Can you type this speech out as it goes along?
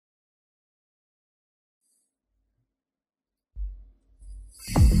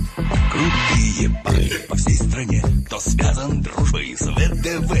Крутые парни по всей стране, кто связан дружбой с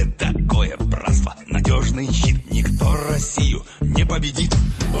ВДВ. Такое братство, надежный щит, никто Россию не победит.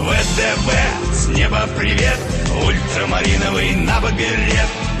 ВДВ, с неба привет, ультрамариновый набок берет.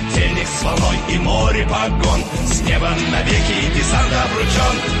 Тельник с волной и море погон, с неба навеки десант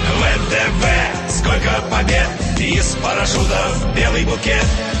обручен. ВДВ, сколько побед, из парашютов белый букет.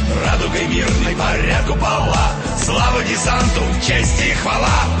 Радугой мирной парят купола, слава десанту, честь и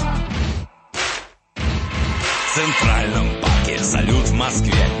хвала. В Центральном парке салют в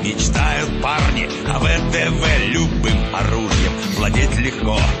Москве. Мечтают парни о ВДВ. Любым оружием владеть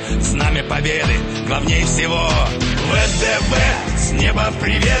легко. Знамя победы главней всего. ВДВ, с неба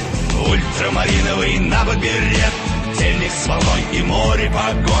привет, ультрамариновый набок берет. Тельник с волной и море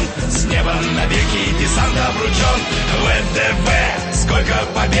погон, с неба навеки десант обручен. ВДВ, сколько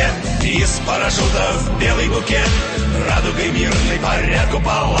побед, из парашютов белый букет. Радугой мирной парят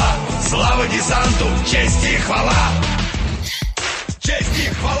купола, слава десанту, честь и хвала. Честь и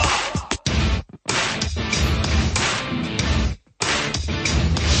хвала.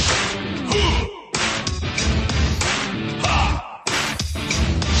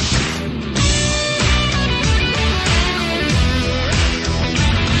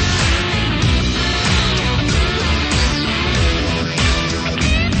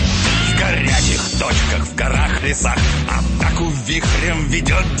 В горах, лесах атаку вихрем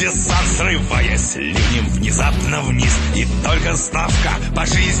ведет десант, срываясь ливнем внезапно вниз. И только ставка по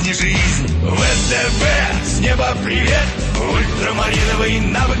жизни жизнь. ВДВ, с неба привет, ультрамариновый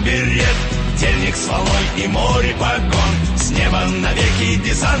набок берет. Тельник с волной и море погон, с неба навеки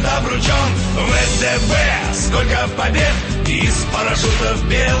десант обручен. ВДВ, сколько побед, из парашютов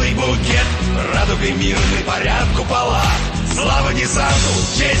белый букет. Радугой мирный парят купола, слава десанту,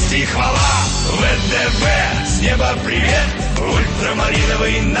 честь и хвала. ВДВ, с неба привет,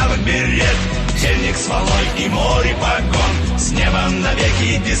 ультрамариновый набок берет. Тельник с волной и море погон, с неба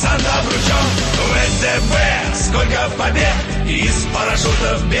навеки десант обручен. ВДВ, сколько побед, из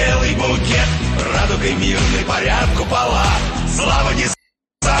парашютов белый букет. Радугой мирный парят купола, слава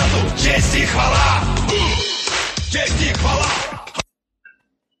десанту, честь и хвала. Честь и хвала.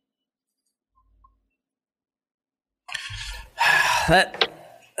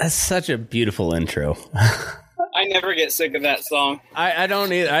 That's such a beautiful intro. I never get sick of that song. I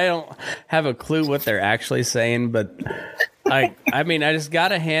don't either. I don't have a clue what they're actually saying, but I mean, I just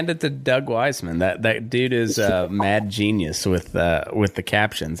gotta hand it to Doug Weisman. That dude is a mad genius with the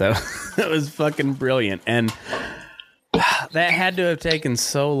captions. That was fucking brilliant, and that had to have taken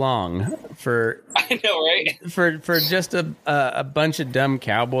so long for. I know, right? For just a bunch of dumb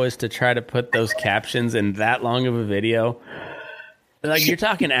cowboys to try to put those captions in that long of a video. Like, you're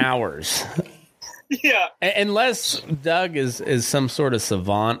talking hours. Yeah. Unless Doug is some sort of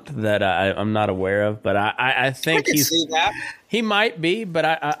savant that I'm not aware of, but I think I can see that. He might be, but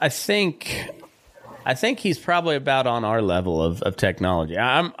I think he's probably about on our level of technology.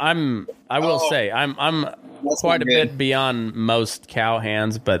 I will say I'm quite a bit beyond most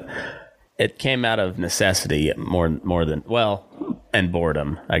cowhands, but it came out of necessity more than and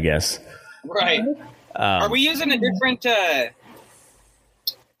boredom, I guess. Right. Are we using a different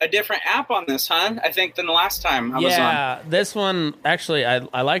app on this, huh? I think than the last time I was on. Yeah, this one, actually,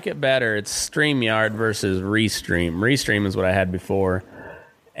 I like it better. It's StreamYard versus Restream. Restream is what I had before.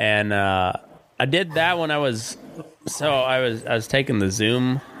 And I did that when I was taking the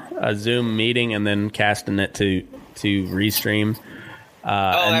Zoom meeting and then casting it to Restream.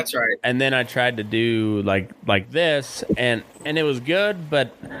 That's right. And then I tried to do like this, and it was good,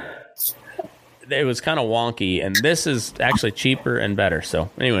 but it was kind of wonky, and this is actually cheaper and better. So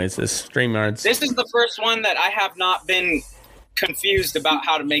anyways, this StreamYard's... This is the first one that I have not been confused about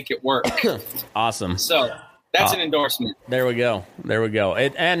how to make it work. Awesome. So that's an endorsement. There we go.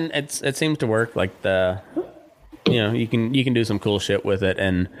 It seems to work. Like you can do some cool shit with it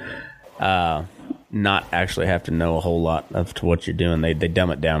and not actually have to know a whole lot of to what you're doing. They dumb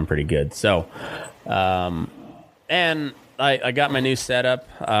it down pretty good. So and I got my new setup.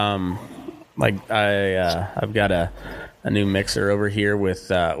 I've got a new mixer over here with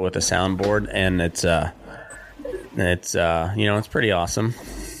a soundboard, and it's pretty awesome.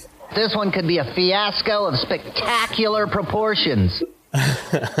 This one could be a fiasco of spectacular proportions.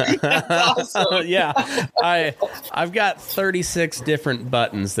 Awesome. Yeah, I've got 36 different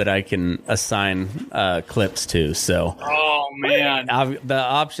buttons that I can assign clips to. So, oh man, the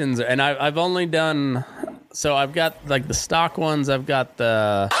options, and I've only done. So I've got like the stock ones. I've got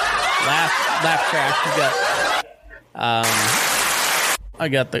the laugh track. I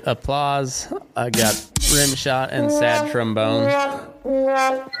got the applause. I got rim shot and sad trombone.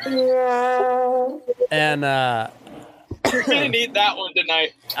 And You're gonna need that one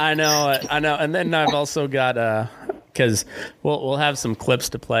tonight. I know. And then I've also got because we'll have some clips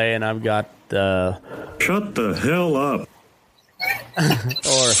to play, and I've got Shut the hell up.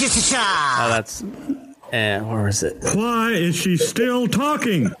 oh, that's where is it? Why is she still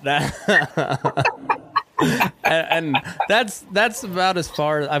talking? And that's about as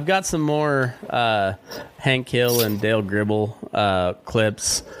far. I've got some more Hank Hill and Dale Gribble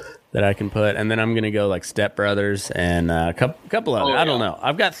clips that I can put, and then I'm gonna go like Step Brothers and a couple of I don't know.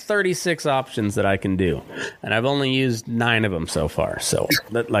 I've got 36 options that I can do, and I've only used 9 of them so far. So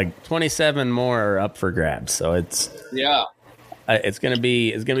like 27 more are up for grabs. So it's gonna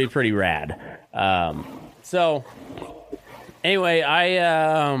be pretty rad. So anyway,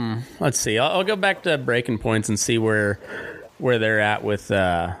 let's see. I'll go back to Breaking Points and see where they're at with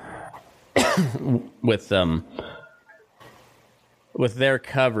with their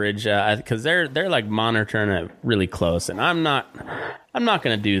coverage, because they're like monitoring it really close, and I'm not going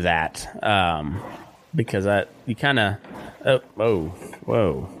to do that because you kind of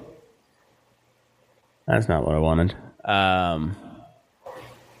whoa, that's not what I wanted.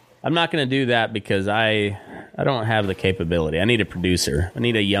 I'm not going to do that because I don't have the capability. I need a producer. I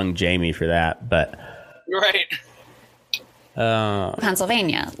need a young Jamie for that. But right.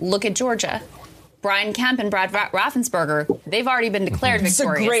 Pennsylvania. Look at Georgia. Brian Kemp and Brad Raffensperger, they've already been declared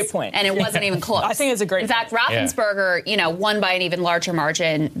victorious. It's a great point. And it wasn't even close. I think it's a great point. In fact, Raffensperger, won by an even larger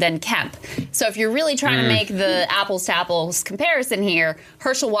margin than Kemp. So if you're really trying to make the apples to apples comparison here,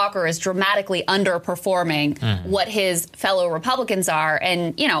 Herschel Walker is dramatically underperforming what his fellow Republicans are.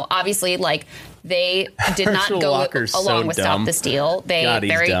 And, obviously, like, they did not go along with Stop the Steal. They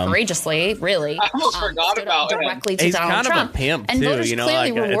very courageously, really, I almost forgot about directly to He's Donald kind Trump. Of a pimp and too, voters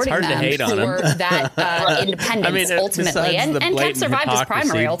clearly rewarding them for that independence ultimately. And Kemp survived his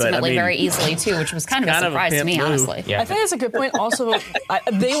primary ultimately very easily too, which was kind of a surprise to me, honestly. Yeah. I think that's a good point. Also,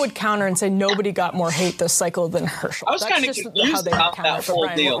 they would counter and say nobody got more hate this cycle than Herschel. I was kind of confused about that whole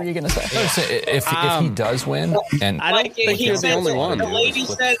deal. What were you going to say? If he does win, and I don't think he's the only one. The lady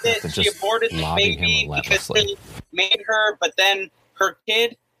said that she aborted the baby because they made her, but then her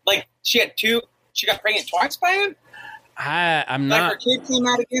kid, like she got pregnant twice by him. I'm like not. Her kid came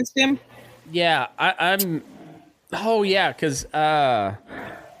out against him. Yeah, I'm. Oh yeah, because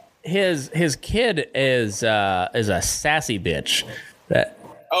his kid is a sassy bitch. That.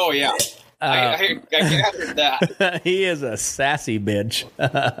 Oh yeah. I gathered that. He is a sassy bitch.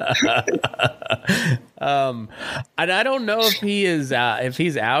 And I don't know if he's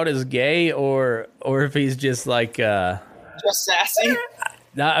out as gay or if he's just like just sassy.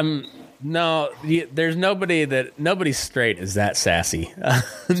 No, there's nobody's straight is that sassy.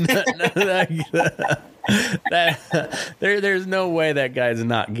 There's no way that guy's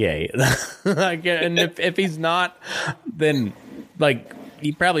not gay. Like, and if he's not, then like.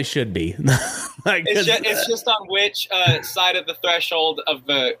 He probably should be. It's just on which side of the threshold of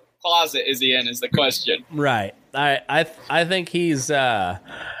the closet is he in is the question. Right. I think he's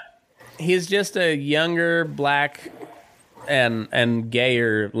just a younger, black, and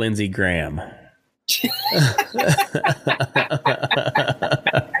gayer Lindsey Graham.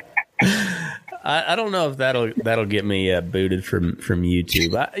 I don't know if that'll get me booted from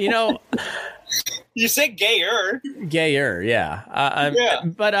YouTube. You said gayer. Gayer, yeah.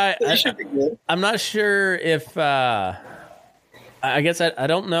 But I'm not sure if. I guess I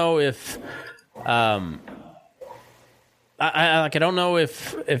don't know if. I don't know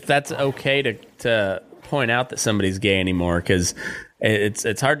if that's okay to point out that somebody's gay anymore, because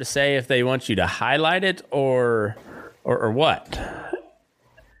it's hard to say if they want you to highlight it or what.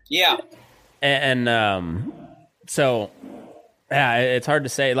 Yeah. And so yeah, it's hard to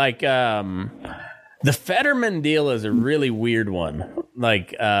say. Like the Fetterman deal is a really weird one.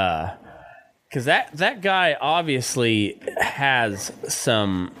 Like, because that guy obviously has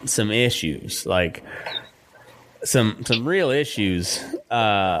some issues, like some real issues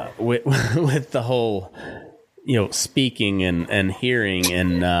with the whole, speaking and hearing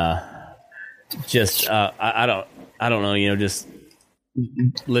and just I don't know, just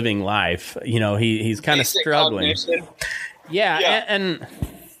living life. He's kind of struggling. Yeah. And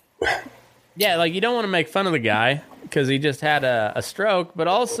yeah, like, you don't want to make fun of the guy because he just had a stroke, but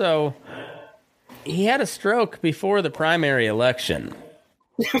also he had a stroke before the primary election.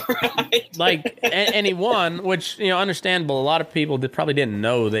 Right. Like, and he won, which, understandable. A lot of people probably didn't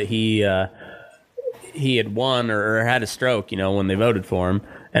know that he had won or had a stroke, when they voted for him.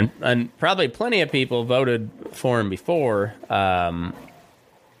 And probably plenty of people voted for him before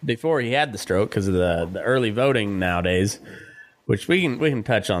he had the stroke because of the early voting nowadays. which we can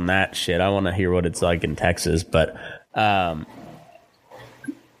touch on that shit. I want to hear what it's like in Texas, but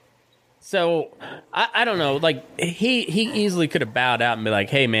so I don't know. Like he easily could have bowed out and be like,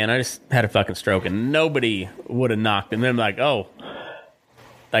 "Hey man, I just had a fucking stroke," and nobody would have knocked him. And then like, "Oh,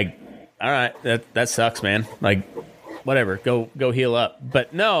 like all right, that sucks, man. Like whatever, go heal up."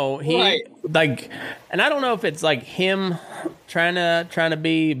 But no, he like, and I don't know if it's like him trying to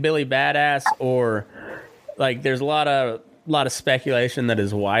be Billy Badass, or like there's a lot of speculation that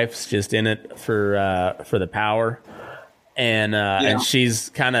his wife's just in it for the power. And she's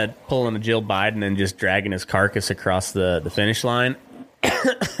kind of pulling a Jill Biden and just dragging his carcass across the finish line.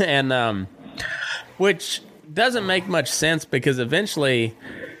 And which doesn't make much sense, because eventually,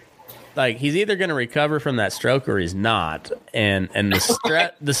 like, he's either going to recover from that stroke or he's not. And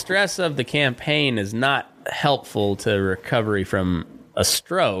the stress of the campaign is not helpful to recovery from a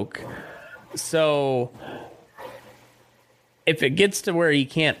stroke. So if it gets to where he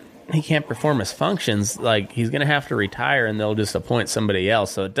can't perform his functions, like, he's going to have to retire and they'll just appoint somebody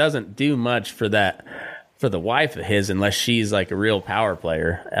else. So it doesn't do much for the wife of his, unless she's like a real power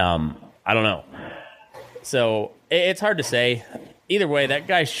player. I don't know. So it's hard to say. Either way, that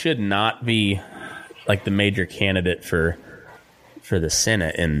guy should not be like the major candidate for the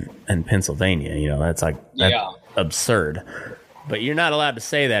Senate in Pennsylvania. You know, that's absurd. But you're not allowed to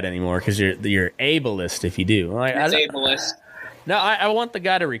say that anymore, because you're ableist if you do. Like, ableist. No, I want the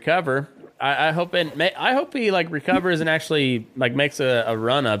guy to recover. I hope he like recovers and actually like makes a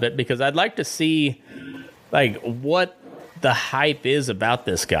run of it, because I'd like to see like what the hype is about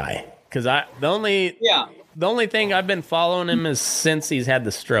this guy. Because the only thing I've been following him is since he's had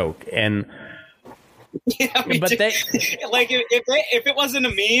the stroke, and but like if it wasn't a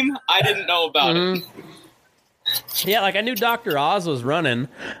meme, I didn't know about it. Yeah, like I knew Dr. Oz was running,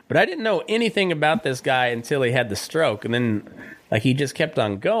 but I didn't know anything about this guy until he had the stroke, and then like he just kept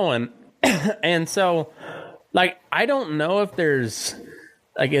on going. And so like I don't know if there's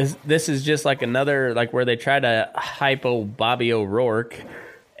like this is just like another like where they try to hype old Bobby O'Rourke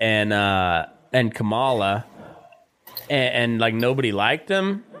and Kamala and like nobody liked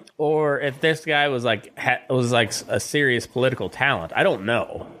him, or if this guy was like was like a serious political talent. I don't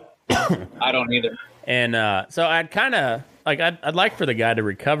know. I don't either. And so I'd kind of like I'd like for the guy to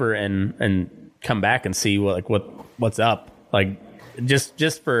recover and come back and see what's up, like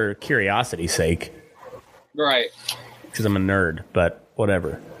just for curiosity's sake, right? Because I'm a nerd, but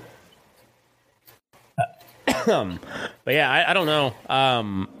whatever. But yeah, I don't know.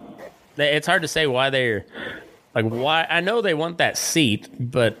 It's hard to say why they're like why. I know they want that seat,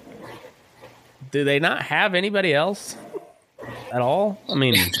 but do they not have anybody else at all? I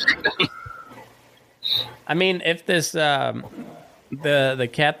mean, if this the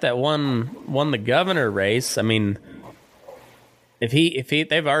cat that won the governor race, I mean, if he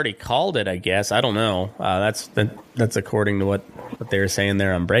they've already called it, I guess. I don't know. That's according to what they were saying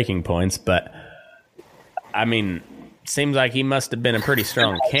there on Breaking Points. But I mean, seems like he must have been a pretty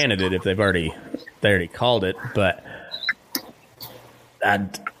strong candidate if they already called it. But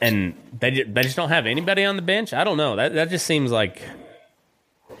and they just don't have anybody on the bench. I don't know. That just seems like.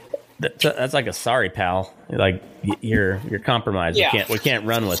 That's like a sorry, pal. Like you're compromised. Yeah. We can't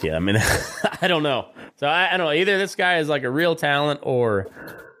run with you. I mean, I don't know. So I don't know. Either this guy is like a real talent, or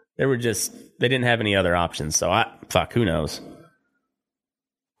they didn't have any other options. So who knows?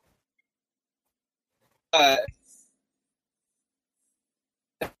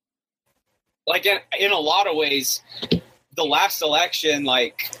 Like in a lot of ways, the last election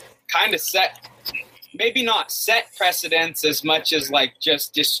like kind of set. Maybe not set precedents as much as like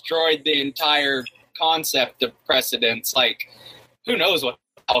just destroyed the entire concept of precedents. Like, who knows what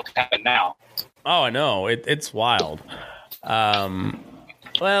will happen now? Oh, I know. It's wild. Well,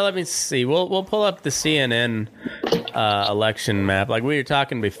 let me see. We'll pull up the CNN election map. Like we were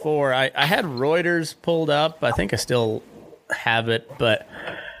talking before, I had Reuters pulled up. I think I still have it, but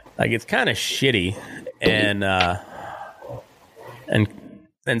like it's kind of shitty. And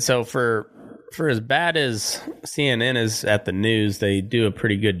so for as bad as CNN is at the news, they do a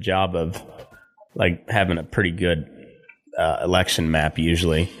pretty good job of like having a pretty good election map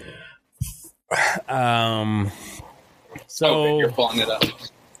usually. So you're pulling it up.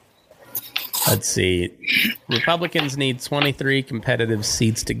 Let's see. Republicans need 23 competitive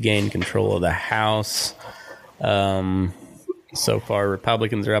seats to gain control of the House. So far,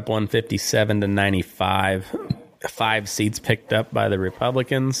 Republicans are up 157 to 95. 5 seats picked up by the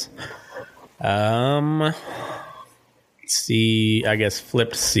Republicans. Let's see, I guess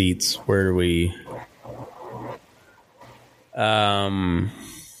flipped seats. Where do we?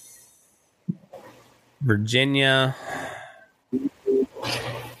 Virginia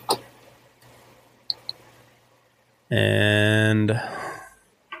And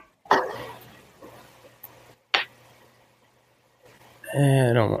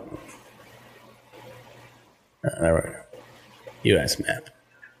I don't want. There we go. U.S. map.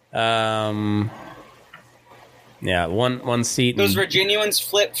 Yeah, one seat. Those Virginians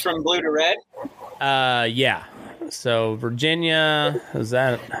flipped from blue to red? Yeah. So Virginia, is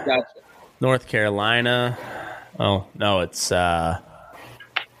that Gotcha. North Carolina? Oh, no, it's, what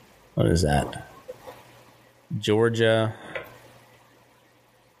is that? Georgia.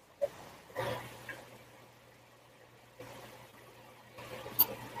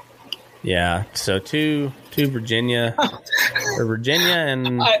 Yeah, so two Virginia, or Virginia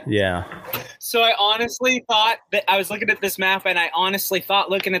and, yeah. So I honestly thought that I was looking at this map, and I honestly thought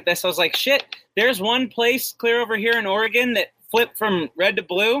looking at this, I was like, shit, there's one place clear over here in Oregon that flipped from red to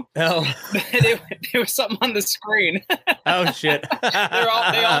blue. Oh. There was something on the screen. Oh, shit.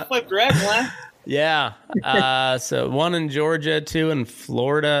 They all flipped red, huh? Yeah. So one in Georgia, two in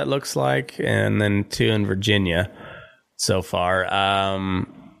Florida, it looks like, and then two in Virginia so far.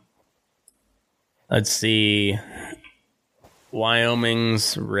 Let's see.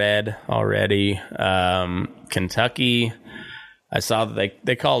 Wyoming's red already. Kentucky, I saw that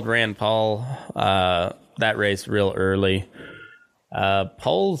they called Rand Paul that race real early.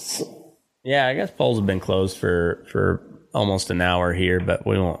 Polls, yeah, I guess polls have been closed for almost an hour here, but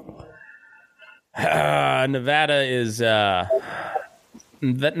we won't. Nevada is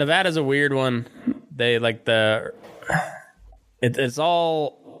Nevada's a weird one. They like it's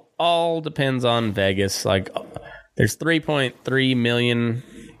all depends on Vegas. Like, there's 3.3 million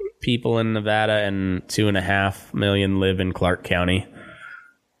people in Nevada, and 2.5 million live in Clark County.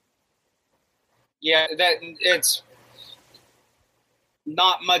 Yeah, it's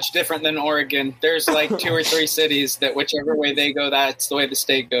not much different than Oregon. There's like 2 or 3 cities that whichever way they go, that's the way the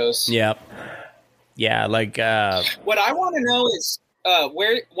state goes. Yep. Yeah, like what I want to know is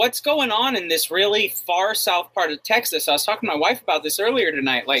what's going on in this really far south part of Texas. I was talking to my wife about this earlier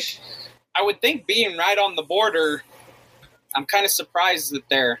tonight. Like, I would think being right on the border, I'm kind of surprised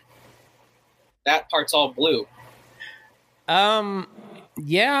that that part's all blue.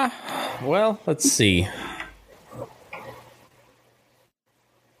 Yeah. Well, let's see.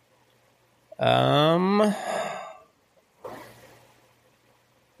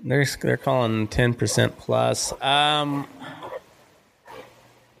 They're calling 10% plus. I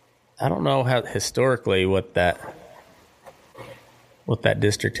don't know how historically what that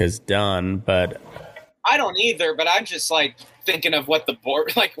district has done, but I don't either. But I'm just like thinking of what the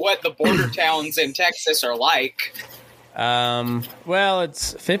border towns in Texas are like. Well,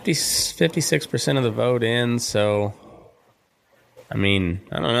 it's 56% of the vote in, so I mean,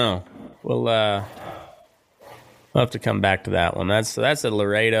 I don't know. We'll have to come back to that one. That's a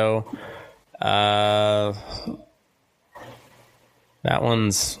Laredo. That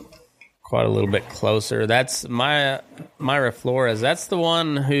one's quite a little bit closer. That's Myra Flores. That's the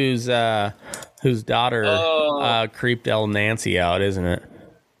one whose daughter creeped El Nancy out, isn't it?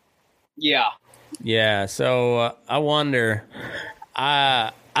 Yeah. Yeah. So I wonder.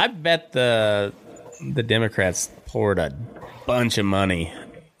 I bet the Democrats poured a bunch of money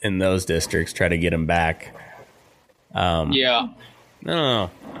in those districts, try to get them back. Yeah.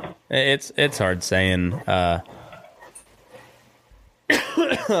 No. It's hard saying.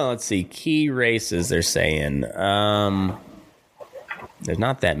 Let's see. Key races, they're saying. There's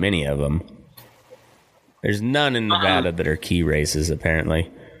not that many of them. There's none in Nevada that are key races, apparently.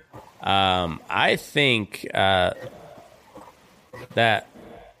 I think that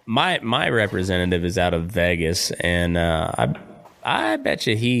my representative is out of Vegas, and I bet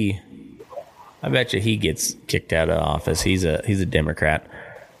you he gets kicked out of office. He's a Democrat.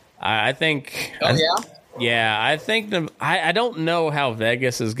 I think. Oh, yeah? Yeah, I think I don't know how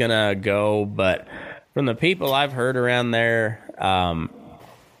Vegas is gonna go, but from the people I've heard around there,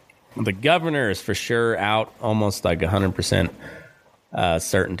 the governor is for sure out, almost like 100%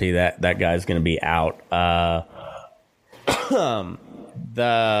 certainty that guy's gonna be out.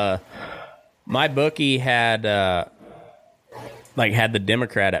 My bookie had the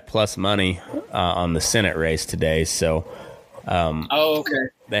Democrat at plus money on the Senate race today, so okay.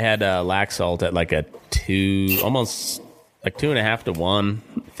 They had Laxalt at like a almost like 2.5 to 1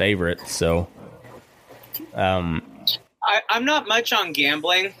 favorite. So, I'm not much on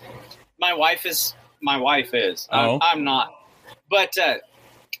gambling. My wife is. Oh. I'm not. But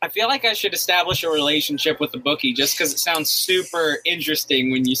I feel like I should establish a relationship with the bookie just because it sounds super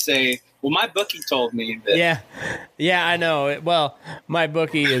interesting when you say, "Well, my bookie told me that." Yeah, I know. Well, my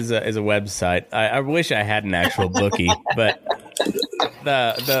bookie is a website. I wish I had an actual bookie, but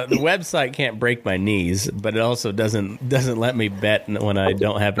the website can't break my knees, but it also doesn't let me bet when I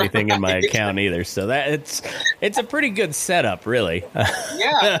don't have anything in my account either. So that it's a pretty good setup, really.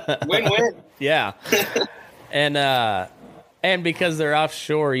 Yeah, win-win. Yeah, and because they're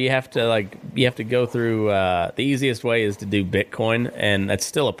offshore, you have to go through. The easiest way is to do Bitcoin, and that's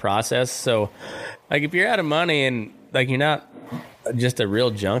still a process. So, like, if you're out of money and like you're not just a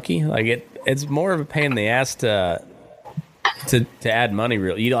real junkie, like it's more of a pain in the ass to add money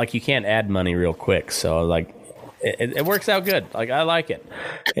you can't add money real quick. So like it works out good. Like I like it.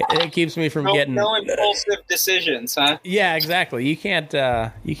 It keeps me from getting no impulsive decisions, huh? Yeah, exactly. You can't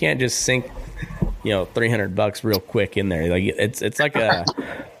just sink $300 real quick in there. Like it's like a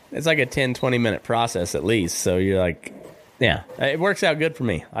 10-20 minute process at least. So you're like, yeah, it works out good for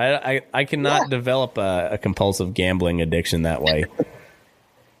me. I cannot develop a compulsive gambling addiction that way.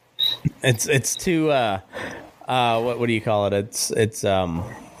 It's too what do you call it?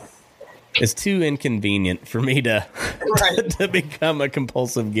 It's too inconvenient for me to to become a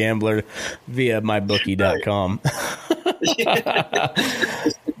compulsive gambler via mybookie.com.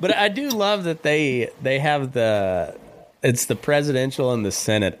 But I do love that they have the presidential and the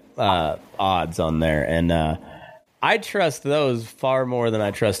Senate odds on there, and I trust those far more than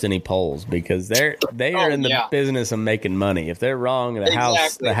I trust any polls because they are in the business of making money. If they're wrong,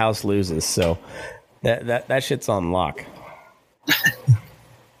 the house loses. So that shit's on lock.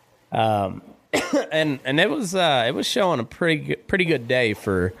 And it was showing a pretty good day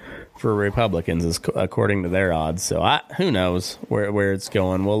for Republicans according to their odds. So who knows where it's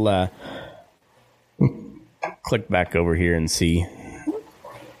going. We'll click back over here and see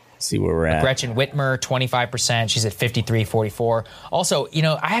where we're at. Gretchen Whitmer, 25%. She's at 53-44. Also,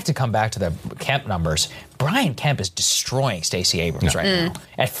 I have to come back to the Kemp numbers. Brian Kemp is destroying Stacey Abrams right now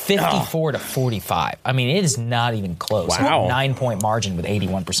at 54-45. I mean, it is not even close. Wow. 9-point margin with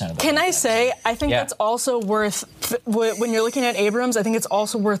 81% of the Can I say, I think that's also worth, when you're looking at Abrams, I think it's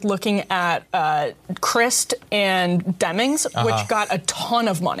also worth looking at Christ and Demings, which got a ton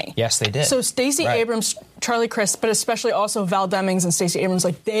of money. Yes, they did. So Stacey Abrams, Charlie Crist, but especially also Val Demings and Stacey Abrams,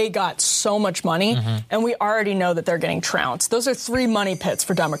 like they got so much money, and we already know that they're getting trounced. Those are 3 money pits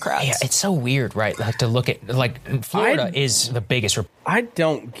for Democrats. Yeah, it's so weird, right? Like to look at, Florida is the biggest. I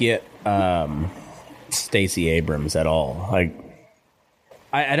don't get Stacey Abrams at all. Like,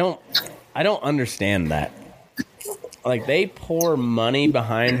 I don't understand that. Like, they pour money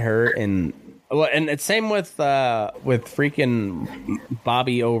behind her, and it's same with freaking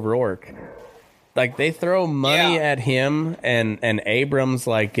Bobby O'Rourke. Like, they throw money at him and Abrams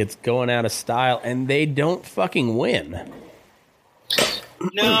like it's going out of style, and they don't fucking win.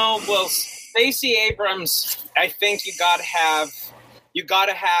 No, well, Stacey Abrams, I think you gotta have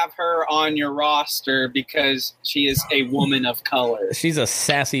her on your roster because she is a woman of color. She's a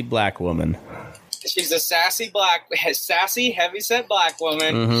sassy black woman. She's a sassy, heavyset black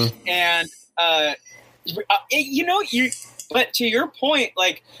woman, and but to your point,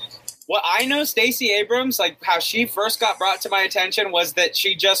 like. What I know, Stacey Abrams, like how she first got brought to my attention was that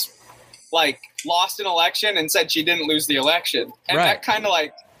she just like lost an election and said she didn't lose the election. And that kind of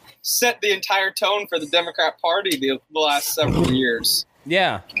like set the entire tone for the Democrat Party the last several years.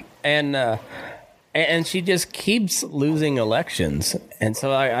 Yeah. And she just keeps losing elections. And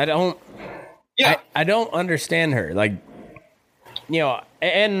so I don't understand her. Like, me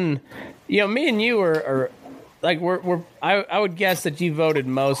and you are like I would guess that you voted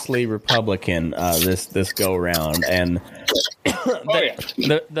mostly Republican this go around, and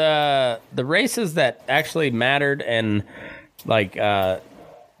the races that actually mattered and like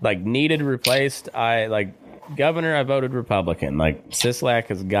needed replaced, governor, I voted Republican. Like Sisolak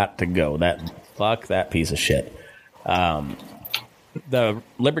has got to go. Fuck that piece of shit. The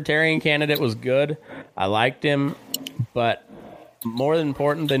Libertarian candidate was good. I liked him, but more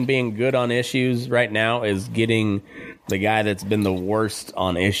important than being good on issues right now is getting the guy that's been the worst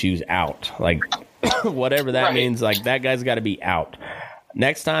on issues out. Like, whatever that means, like, that guy's got to be out.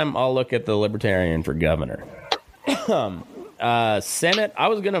 Next time, I'll look at the Libertarian for governor. Senate, I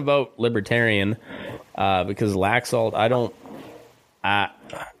was going to vote Libertarian because Laxalt, I don't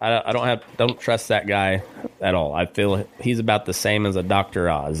trust that guy at all. I feel he's about the same as a Dr.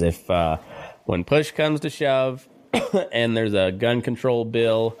 Oz. If when push comes to shove, and there's a gun control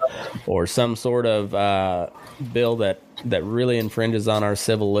bill or some sort of bill that really infringes on our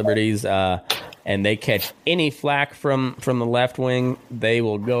civil liberties, and they catch any flack from the left wing, they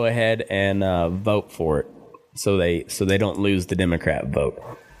will go ahead and vote for it, so they don't lose the Democrat vote.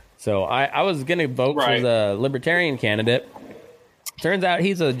 So I was going to vote for the Libertarian candidate. Turns out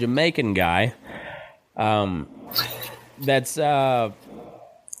he's a Jamaican guy. That's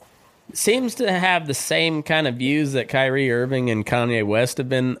seems to have the same kind of views that Kyrie Irving and Kanye West have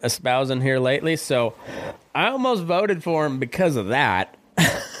been espousing here lately. So I almost voted for him because of that.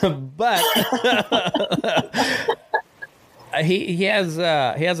 But he has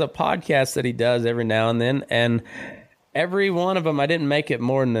a podcast that he does every now and then, and every one of them I didn't make it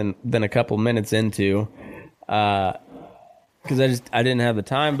more than a couple minutes into, because I didn't have the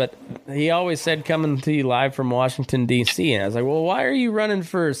time. But he always said, coming to you live from Washington, D.C. And I was like, well, why are you running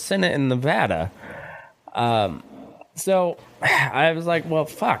for Senate in Nevada? So I was like, well,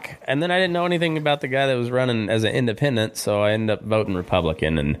 fuck. And then I didn't know anything about the guy that was running as an independent, so I ended up voting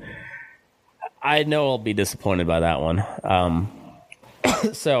Republican. And I know I'll be disappointed by that one.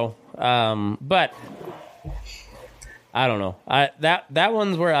 But I don't know. That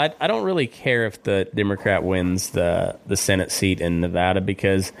one's where I don't really care if the Democrat wins the Senate seat in Nevada,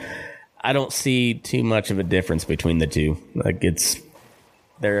 because I don't see too much of a difference between the two. Like,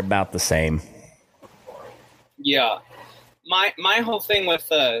 they're about the same. Yeah. My whole thing with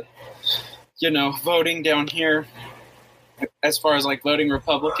voting down here, as far as like voting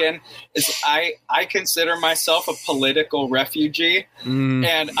Republican, is I consider myself a political refugee,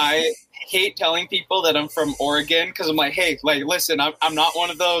 and I hate telling people that I'm from Oregon, because I'm like, hey, like, listen, I'm not one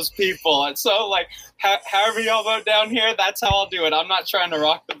of those people. And so, like, however y'all vote down here, that's how I'll do it. I'm not trying to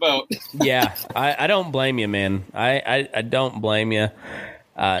rock the boat. Yeah, I don't blame you, man. I don't blame you.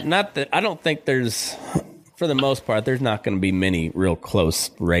 Not that I don't think there's, for the most part, there's not going to be many real close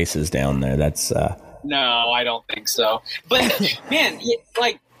races down there. That's no, I don't think so. But man,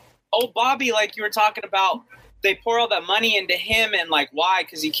 like old Bobby, like you were talking about, they pour all that money into him, and like, why?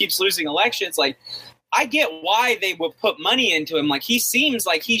 Because he keeps losing elections. Like, I get why they would put money into him. Like, he seems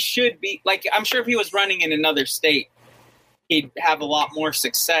like he should be, like, I'm sure if he was running in another state, he'd have a lot more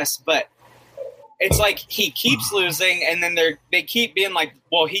success. But it's like he keeps losing, and then they keep being like,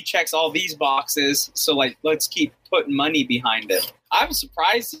 well, he checks all these boxes, so like, let's keep putting money behind it. I'm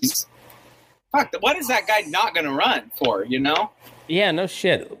surprised what is that guy not going to run for, you know? Yeah, no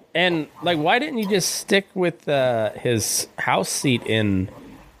shit. And like, why didn't you just stick with his house seat in,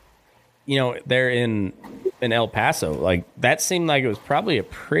 there in El Paso? Like, that seemed like it was probably a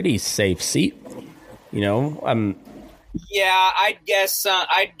pretty safe seat, Yeah, I'd guess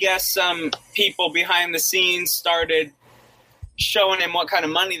some people behind the scenes started showing him what kind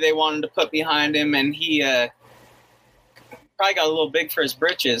of money they wanted to put behind him, and he probably got a little big for his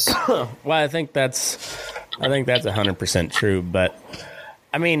britches. Well, I think that's 100% true. But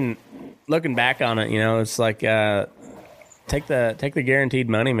I mean, looking back on it, it's like take the guaranteed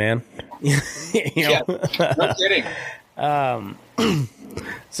money, man. Yeah, no kidding.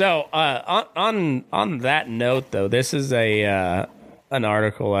 So on that note, though, this is an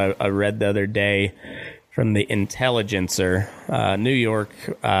article I read the other day from the Intelligencer, New York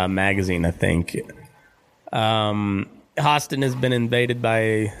magazine, I think. Austin has been invaded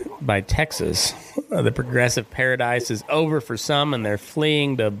by Texas. The progressive paradise is over for some, and they're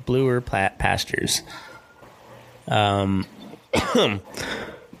fleeing to bluer pastures.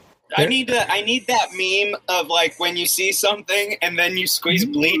 I need that meme of like when you see something and then you squeeze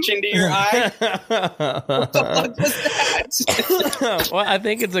bleach into your eye. What the fuck was that? Well, I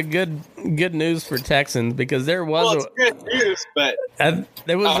think it's a good news for Texans, because there was good news, but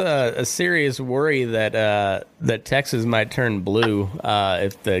there was a serious worry that Texas might turn blue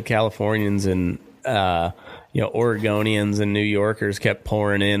if the Californians and Oregonians and New Yorkers kept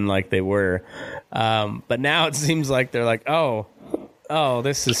pouring in like they were. But now it seems like they're like, oh,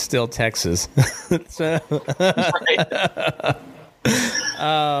 this is still Texas.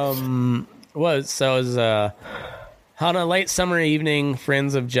 On a late summer evening,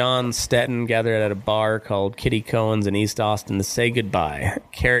 friends of John Stetton gathered at a bar called Kitty Cohen's in East Austin to say goodbye.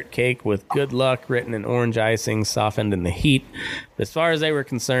 Carrot cake with good luck written in orange icing softened in the heat. But as far as they were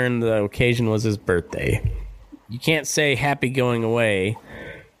concerned, the occasion was his birthday. You can't say happy going away,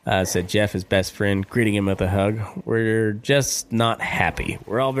 said Jeff, his best friend, greeting him with a hug. We're just not happy.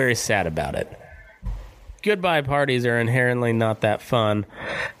 We're all very sad about it. Goodbye parties are inherently not that fun.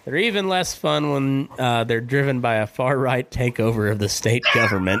 They're even less fun when they're driven by a far-right takeover of the state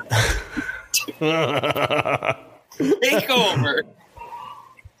government. Takeover!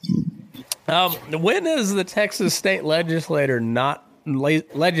 When has the Texas state legislature not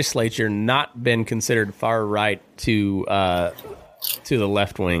been considered far-right to the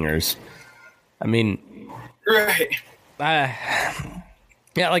left-wingers? I mean... Right.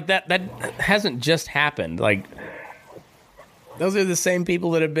 Yeah, like that hasn't just happened. Like, those are the same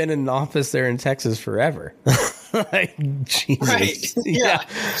people that have been in office there in Texas forever. Like, Jesus. Right. Yeah.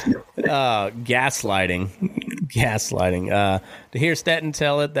 Gaslighting. Gaslighting. To hear Stettin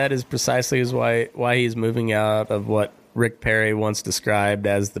tell it, that is precisely why he's moving out of what Rick Perry once described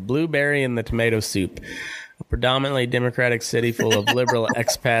as the blueberry and the tomato soup. A predominantly Democratic city full of liberal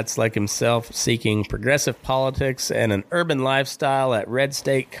expats like himself seeking progressive politics and an urban lifestyle at red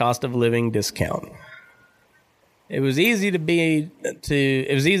state cost of living discount. It was easy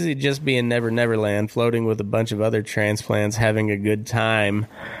to just be in Never Never Land, floating with a bunch of other transplants, having a good time,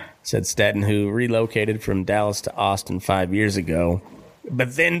 said Stettin, who relocated from Dallas to Austin 5 years ago.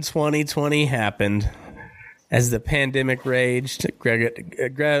 But then 2020 happened. As the pandemic raged,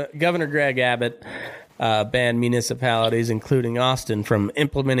 Governor Greg Abbott banned municipalities, including Austin, from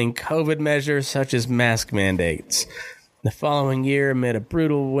implementing COVID measures such as mask mandates. The following year, amid a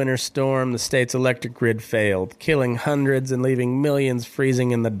brutal winter storm, the state's electric grid failed, killing hundreds and leaving millions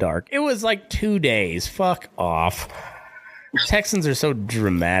freezing in the dark. It was like 2 days. Fuck off. Texans are so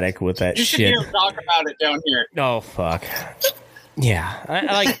dramatic with that you shit. You should hear talk about it down here. Oh, fuck. Yeah,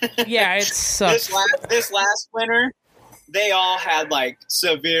 it sucks. This last winter, they all had like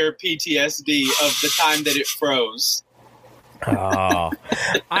severe PTSD of the time that it froze. Oh,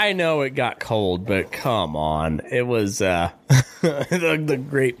 I know it got cold, but come on, it was the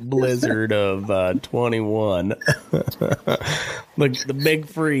great blizzard of 21, the big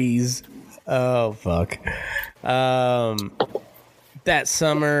freeze. Oh fuck! That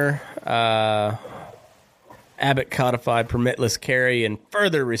summer. Abbott codified permitless carry and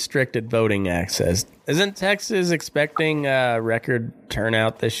further restricted voting access. Isn't Texas expecting record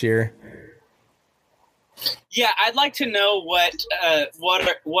turnout this year? Yeah, I'd like to know what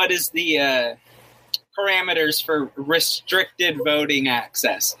is the parameters for restricted voting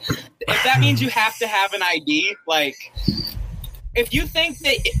access. If that means you have to have an ID, like if you think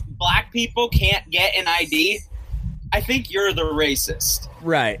that black people can't get an ID, I think you're the racist.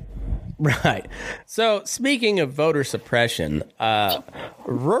 Right. Right. So, speaking of voter suppression,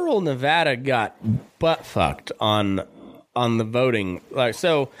 rural Nevada got butt fucked on the voting. Like,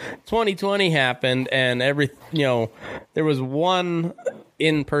 so 2020 happened, and there was one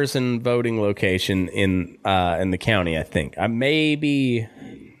in-person voting location in the county. I think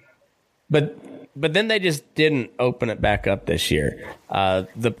but then they just didn't open it back up this year.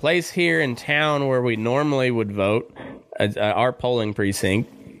 The place here in town where we normally would vote, our polling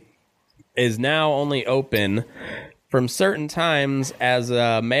precinct, is now only open from certain times as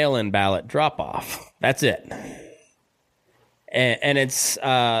a mail-in ballot drop-off. That's it. And it's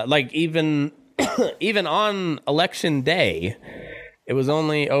like even on election day, it was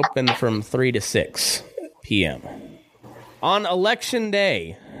only open from 3 to 6 p.m. On election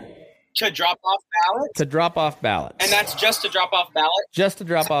day. To drop off ballots? To drop off ballots. And that's just to drop off ballots? Just to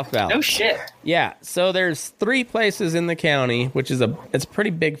drop off ballots. No shit. Yeah, so there's 3 places in the county, which is it's a pretty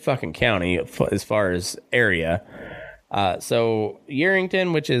big fucking county as far as area. So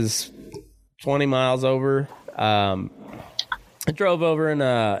Yerington, which is 20 miles over, I drove over in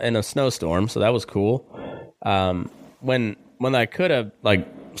a snowstorm, so that was cool. When I could have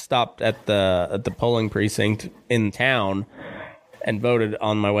stopped at the polling precinct in town and voted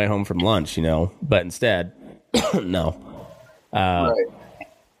on my way home from lunch, but instead, no. Right.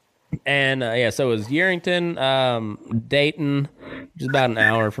 And so it was Yerington, Dayton, which is about an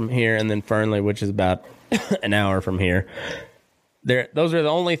hour from here, and then Fernley, which is about an hour from here. Those are the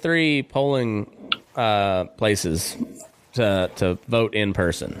only 3 polling places to vote in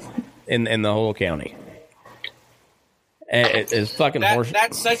person in the whole county. It's fucking horseshit.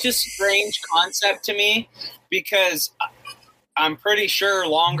 That's such a strange concept to me, because I'm pretty sure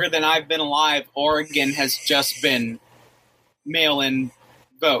longer than I've been alive, Oregon has just been mail-in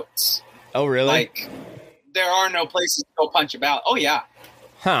votes. Oh, really? Like, there are no places to go punch a ballot. Oh, yeah.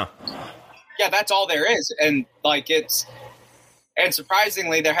 Huh. Yeah, that's all there is. And, and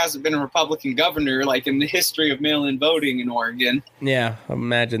surprisingly, there hasn't been a Republican governor, in the history of mail-in voting in Oregon. Yeah,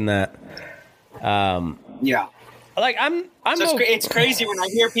 imagine that. Yeah. It's crazy when I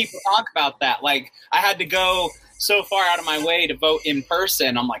hear people talk about that. I had to go so far out of my way to vote in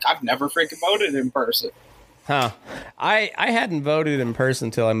person. I'm like, I've never freaking voted in person. Huh. I hadn't voted in person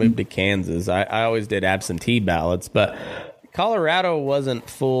until I moved to Kansas. I always did absentee ballots, but Colorado wasn't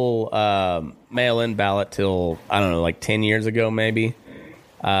full mail-in ballot till, I don't know, 10 years ago maybe.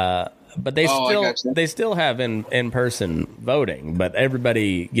 But they still have in-person voting, but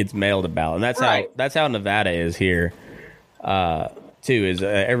everybody gets mailed a ballot. And that's how Nevada is here too, is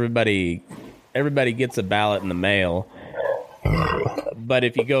everybody gets a ballot in the mail. But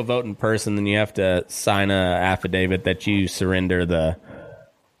if you go vote in person, then you have to sign a affidavit that you surrender the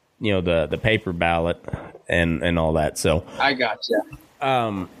paper ballot and all that. So I gotcha.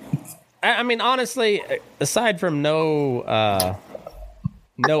 I mean, honestly, aside from no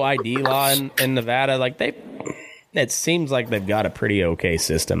ID law in Nevada, like it seems like they've got a pretty okay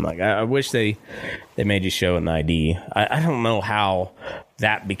system. Like I wish they made you show an ID. I don't know how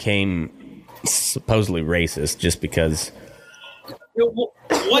that became supposedly racist just because.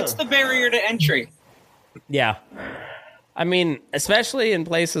 What's the barrier to entry? Yeah. I mean, especially in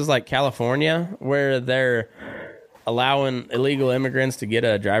places like California where they're allowing illegal immigrants to get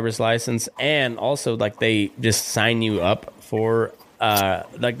a driver's license, and also like they just sign you up for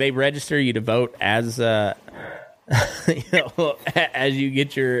like they register you to vote as as you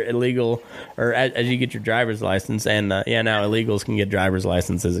get your illegal or as you get your driver's license, and now illegals can get driver's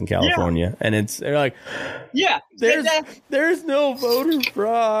licenses in California, and they're like, there's no voter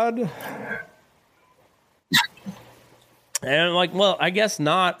fraud. And I'm like, well, I guess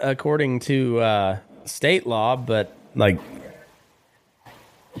not according to state law, but like,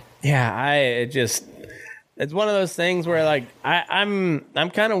 yeah, it's one of those things where like I'm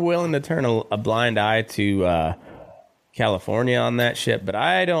kind of willing to turn a blind eye to California on that shit, but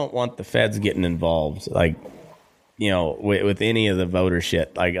I don't want the feds getting involved, like, with any of the voter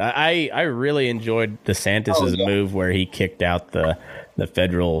shit. Like I really enjoyed DeSantis's move where he kicked out the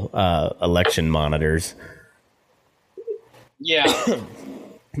federal election monitors. Yeah.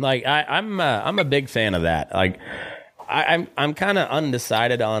 Like I'm a big fan of that. Like I'm kind of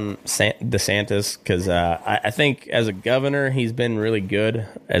undecided on DeSantis because I think as a governor he's been really good.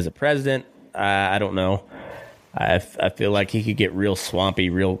 As a president, I don't know. I feel like he could get real swampy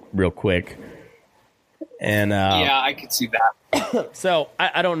real quick. And yeah, I could see that. So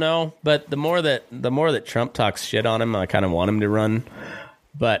I don't know, but the more that Trump talks shit on him, I kind of want him to run.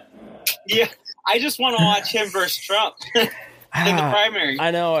 But yeah, I just want to watch him versus Trump. In the primary.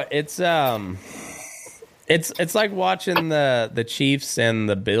 I know it's like watching the Chiefs and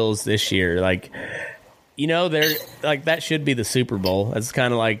the Bills this year. Like, they're like that should be the Super Bowl. It's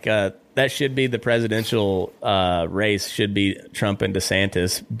kind of like that should be the presidential race. Should be Trump and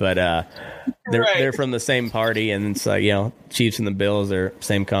DeSantis, but they're from the same party, and it's like Chiefs and the Bills are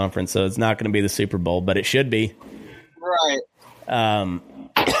same conference, so it's not going to be the Super Bowl, but it should be. Right.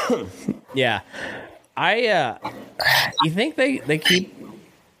 Yeah. You think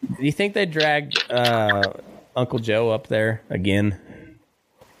do you think they dragged Uncle Joe up there again?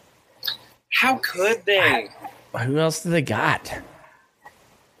 How could they? Who else do they got?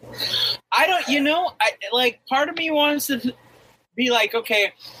 I don't, part of me wants to be like,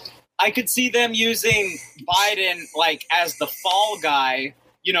 okay, I could see them using Biden like as the fall guy,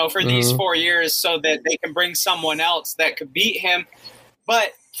 for these 4 years so that they can bring someone else that could beat him.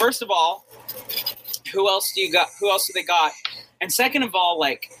 But first of all, who else do they got? And second of all,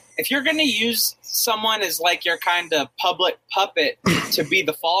 like, if you're going to use someone as like your kind of public puppet to be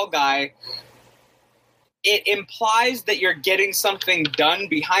the fall guy, it implies that you're getting something done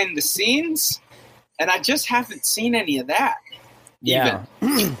behind the scenes. And I just haven't seen any of that. Yeah.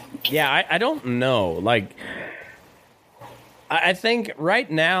 Yeah. I don't know. Like, I think right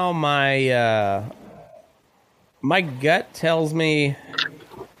now my gut tells me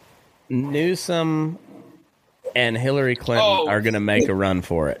Newsom and Hillary Clinton are going to make a run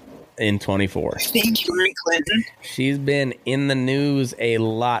for it in 24. Think Hillary Clinton? She's been in the news a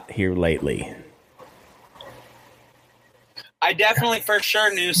lot here lately. I definitely, for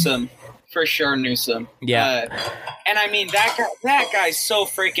sure, Newsom. Yeah. And I mean, that guy's so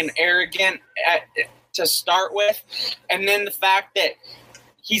freaking arrogant to start with. And then the fact that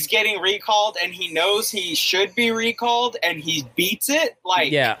he's getting recalled and he knows he should be recalled and he beats it.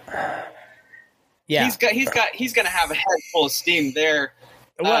 Like, yeah. He's going to have a head full of steam there.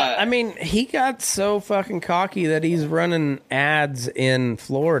 Well, I mean, he got so fucking cocky that he's running ads in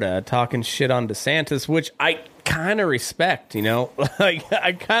Florida talking shit on DeSantis, which I kind of respect, like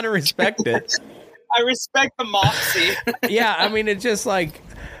I kind of respect it. I respect the moxie. Yeah. I mean, it's just like,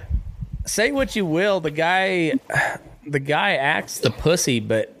 say what you will. The guy acts the pussy,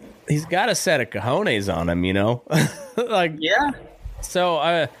 but he's got a set of cojones on him, like, yeah.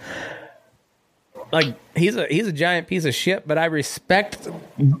 So, like he's a giant piece of shit, but I respect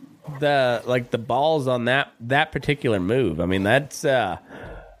the balls on that particular move. I mean, that's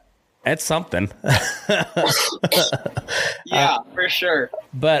something. Yeah, for sure.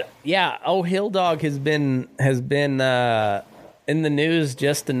 But yeah, Hill Dog has been in the news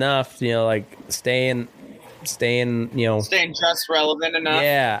just enough, like staying, staying just relevant enough.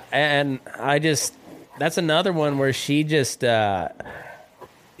 Yeah, and that's another one where she just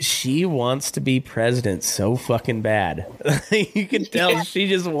she wants to be president so fucking bad. You can tell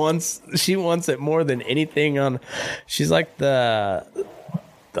she wants it more than anything on. She's like the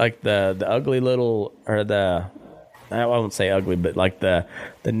like the ugly little, or the, I won't say ugly, but like the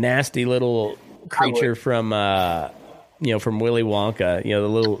nasty little creature from from Willy Wonka,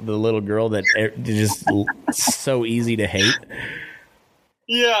 the little girl that just so easy to hate.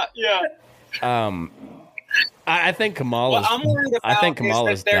 Yeah. I think Kamala's. What I'm worried about I think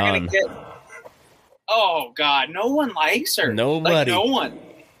Kamala's is that they're done. gonna get. Oh God, no one likes her. Nobody. Like, no one.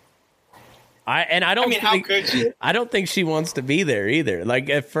 I don't how think, could you? I don't think she wants to be there either. Like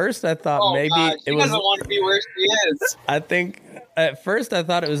at first I thought Oh maybe God, she it was. doesn't want to be where she is. I think at first I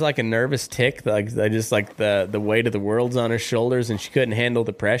thought it was like a nervous tick, like just like the weight of the world's on her shoulders and she couldn't handle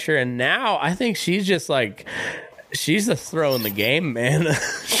the pressure. And now I think she's just like, she's just throwing the game, man.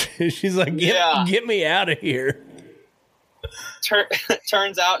 She's like, get me out of here.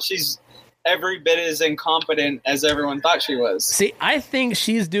 Turns out she's every bit as incompetent as everyone thought she was. See, I think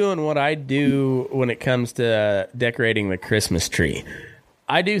she's doing what I do when it comes to decorating the Christmas tree.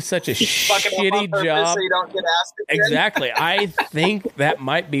 I do such a shitty job. So you don't get asked again. Exactly. I think that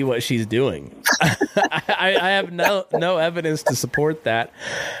might be what she's doing. I have no evidence to support that,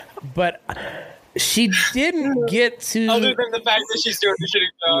 but she didn't get to. Other than the fact that she's doing a shitty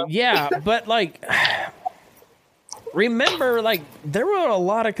job. Yeah, but like, remember, like, there were a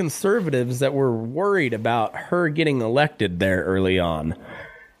lot of conservatives that were worried about her getting elected there early on,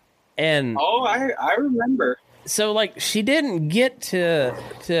 and I remember. So, like, she didn't get to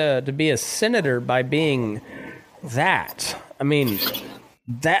be a senator by being that. I mean,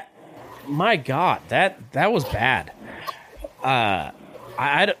 my God, that was bad.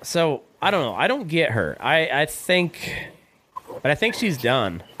 So I don't know. I don't get her. I think, but I think she's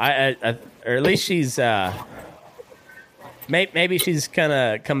done. Or at least she's. Maybe she's kind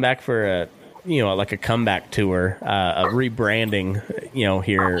of come back for a, like a comeback tour, a rebranding,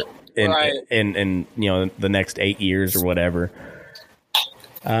 here. In the next 8 years or whatever.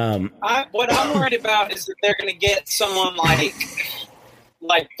 What I'm worried about is that they're going to get someone like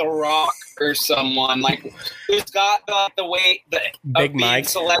The Rock or someone like who's got the weight of Big being Mike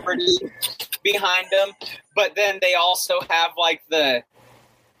celebrity behind them, but then they also have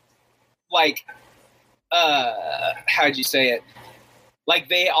how'd you say it? Like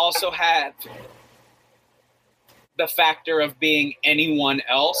they also have the factor of being anyone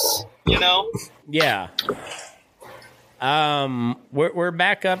else, Yeah. We're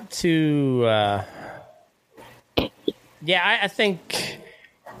back up to I think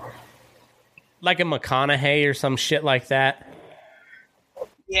like a McConaughey or some shit like that.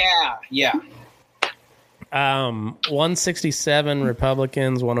 Yeah. 167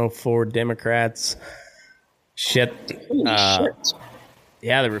 Republicans, 104 Democrats. Shit. Shit.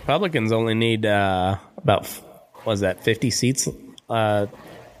 Yeah, the Republicans only need about 50 seats to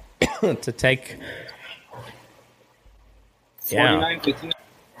take. 49, 59.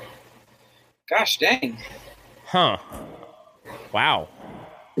 Gosh dang. Huh. Wow.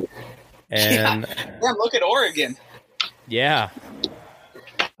 And yeah, look at Oregon. Yeah.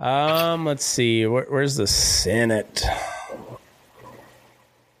 Let's see. Where's the Senate?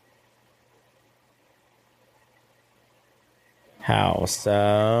 House.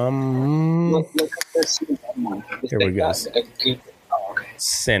 Here we go.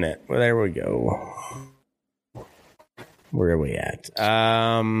 Senate. Well, there we go. Where are we at?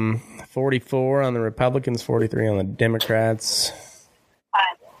 44 on the Republicans, 43 on the Democrats.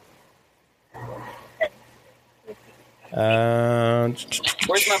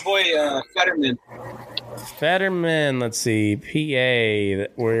 Where's my boy Fetterman? Fetterman, let's see. PA,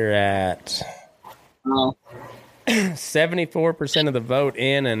 we're at 74% of the vote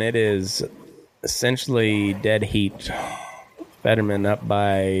in, and it is essentially dead heat. Fetterman up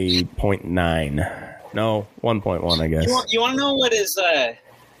by 0.9. No, 1.1, I guess. You want to know what is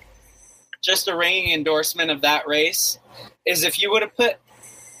just a ringing endorsement of that race? Is if you would have put,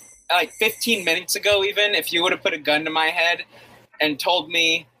 15 minutes ago even, if you would have put a gun to my head and told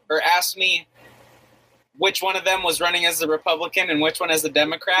me or asked me which one of them was running as the Republican and which one as the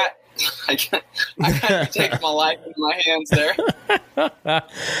Democrat, I kind of take my life in my hands there.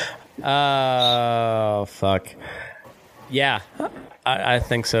 Oh, fuck. Yeah, I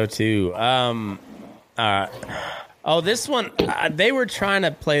think so too. This one, they were trying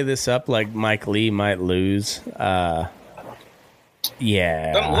to play this up like Mike Lee might lose.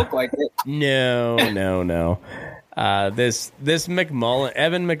 Yeah. Doesn't look like it. No. This McMullen,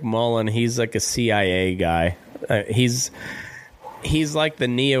 Evan McMullen, he's like a CIA guy. He's like the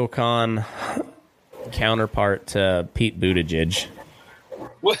neocon counterpart to Pete Buttigieg.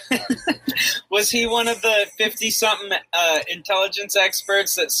 Was he one of the 50-something intelligence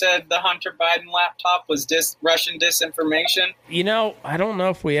experts that said the Hunter Biden laptop was Russian disinformation? You know, I don't know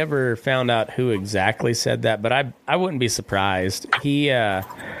if we ever found out who exactly said that, but I wouldn't be surprised. He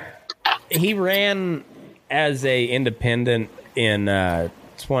ran as a independent in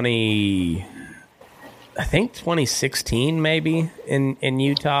 2016 maybe in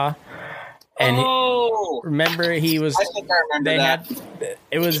Utah. And remember he was. I think I remember that.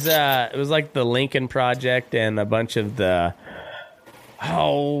 It was like the Lincoln Project and a bunch of the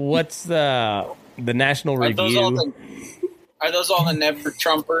what's the National Review? Are those all the Never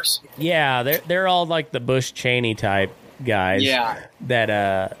Trumpers? Yeah, they're all like the Bush Cheney type guys. Yeah,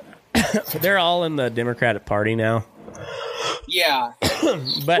 that they're all in the Democratic Party now. Yeah,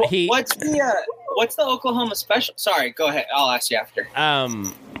 but what's the Oklahoma special? Sorry, go ahead. I'll ask you after.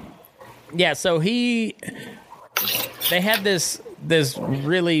 Yeah, so they had this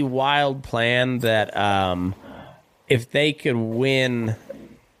really wild plan that if they could win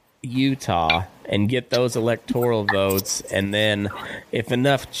Utah and get those electoral votes, and then if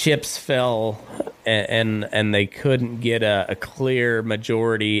enough chips fell and they couldn't get a clear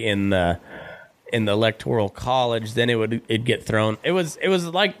majority in the electoral college, then it'd get thrown. It was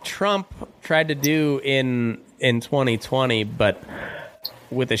like Trump tried to do in 2020, but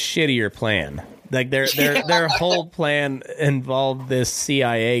with a shittier plan. Like their whole plan involved this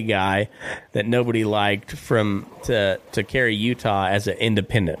CIA guy that nobody liked to carry Utah as an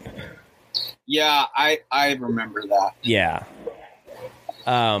independent. Yeah, I remember that. Yeah.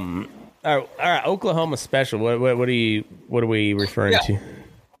 All right, Oklahoma special. What are we referring to?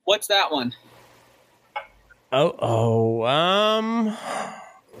 What's that one?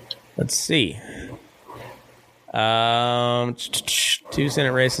 Let's see. 2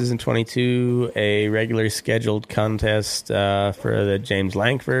 Senate races in 22, a regularly scheduled contest for the James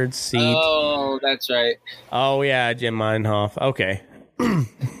Lankford seat. Oh, that's right. Oh yeah, Jim Meinhof. Okay.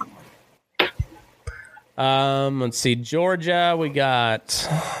 Let's see. Georgia, we got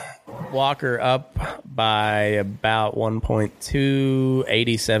Walker up by about 1.2,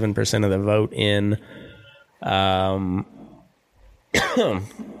 87% of the vote in.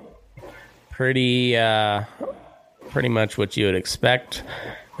 Pretty much what you would expect.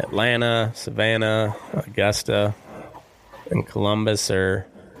 Atlanta, Savannah, Augusta, and Columbus are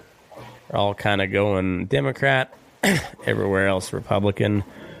all kind of going Democrat. Everywhere else Republican.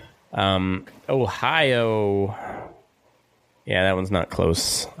 Ohio, yeah, that one's not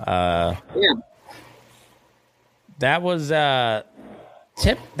close. That was that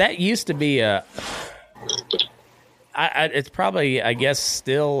used to be it's probably, I guess,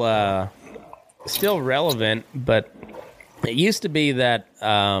 still relevant, but it used to be that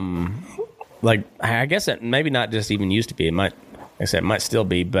like, I guess it maybe not just even used to be, it might, like I said, it might still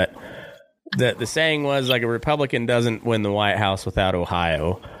be, but the saying was like a Republican doesn't win the White House without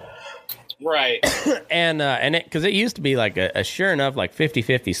Ohio. Right. and it, because it used to be like a sure enough like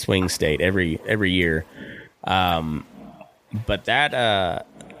 50-50 swing state every year. But that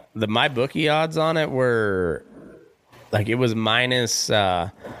the MyBookie odds on it were like, it was minus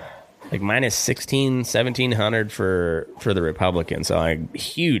 1,600-1,700 for the Republicans. So a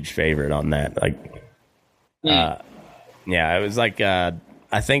huge favorite on that. Like, yeah, it was like I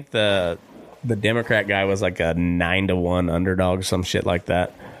think the Democrat guy was like a 9-1 underdog or some shit like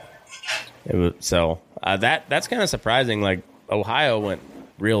that. It was, so that's kind of surprising. Like, Ohio went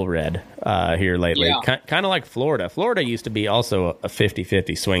real red here lately. Yeah. Kind of like Florida. Florida used to be also a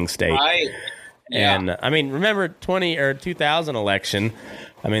 50-50 swing state. Right. Yeah. And I mean, remember 2000 election?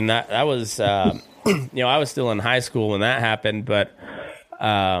 I mean, that was I was still in high school when that happened, but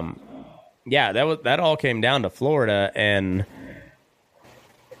yeah, that all came down to Florida, and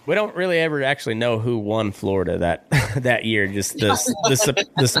we don't really ever actually know who won Florida that year. Just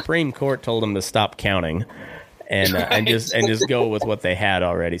the Supreme Court told them to stop counting and just go with what they had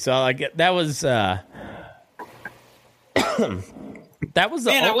already. So like that was that was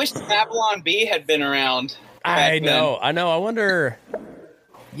the. Man, I wish the Babylon Bee had been around. I know. I wonder.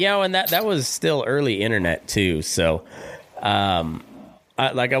 And that was still early internet too. So, I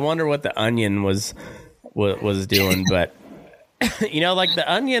wonder what the Onion was doing, but. Like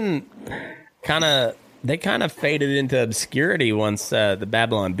the Onion kind of faded into obscurity once the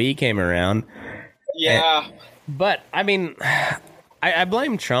Babylon Bee came around. Yeah. But I mean, I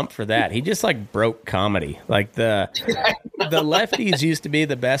blame Trump for that. He just like broke comedy. Like the lefties used to be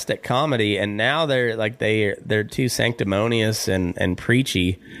the best at comedy, and now they're too sanctimonious and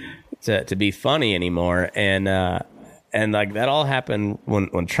preachy to be funny anymore. And And like that all happened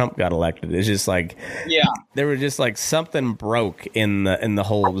when Trump got elected. It's just like, yeah, there was just like something broke in the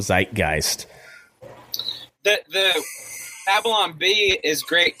whole zeitgeist. The Babylon Bee is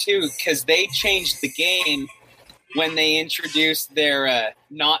great too because they changed the game when they introduced their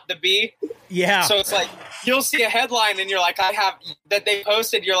not the bee. Yeah. So it's like you'll see a headline and you're like, I have that they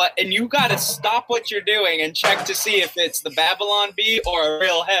posted. You're like, and you got to stop what you're doing and check to see if it's the Babylon Bee or a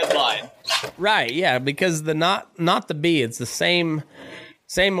real headline. Right. Yeah. Because the not the bee, it's the same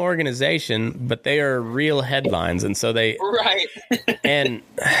organization, but they are real headlines, and so they right. And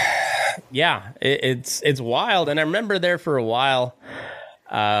yeah, it's wild. And I remember there for a while.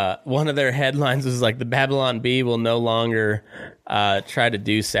 One of their headlines was like, the Babylon Bee will no longer try to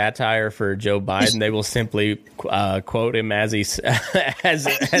do satire for Joe Biden. They will simply quote him as he as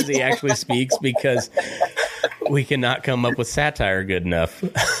he actually speaks, because we cannot come up with satire good enough.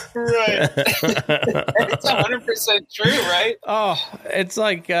 Right. It's 100% true, right? Oh, it's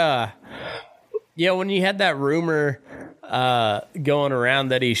like, when you had that rumor going around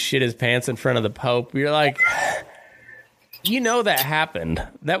that he shit his pants in front of the Pope, you're like, that happened.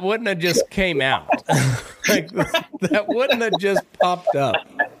 That wouldn't have just came out. Like, that wouldn't have just popped up.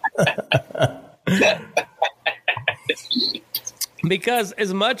 Because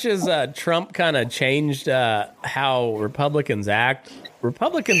as much as Trump kind of changed how Republicans act,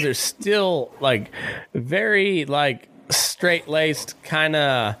 Republicans are still like very like straight-laced, kind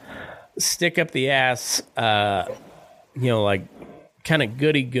of stick up the ass, like kind of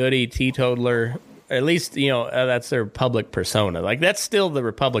goody-goody teetotaler. At least, that's their public persona. Like, that's still the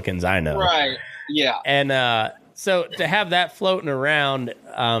Republicans I know. Right. Yeah. And so to have that floating around,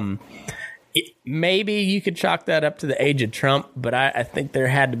 maybe you could chalk that up to the age of Trump, but I think there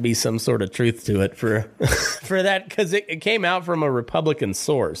had to be some sort of truth to it for that, because it came out from a Republican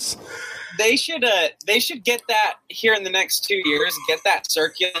source. They should get that here in the next 2 years, get that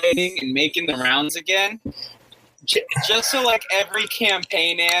circulating and making the rounds again. Just so like every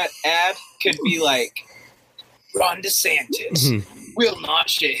campaign ad could be like, Ron DeSantis will not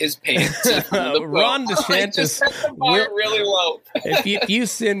shit his pants. Ron DeSantis will really low. if you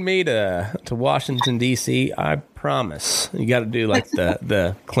send me to Washington D.C., I promise you got to do like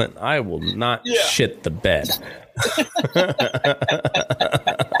the Clinton. I will not shit the bed.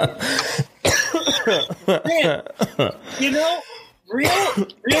 Man,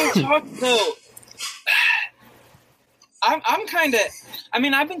 real talk though. I'm kind of,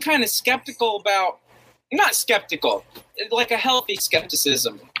 I've been kind of skeptical about, not skeptical, like a healthy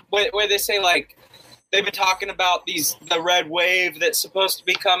skepticism, where they say like, they've been talking about the red wave that's supposed to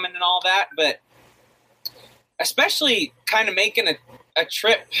be coming and all that, but especially kind of making a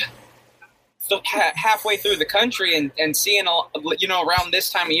trip halfway through the country and seeing, around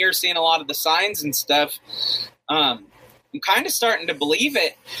this time of year, seeing a lot of the signs and stuff, I'm kind of starting to believe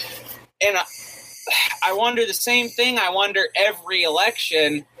it. And I wonder the same thing. I wonder every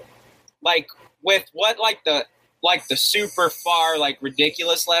election, like with what, like the super far, like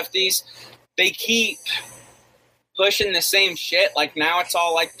ridiculous lefties, they keep pushing the same shit. Like now it's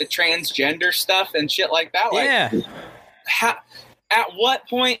all like the transgender stuff and shit like that. Like, yeah. At what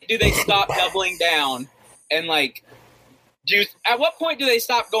point do they stop doubling down and like, at what point do they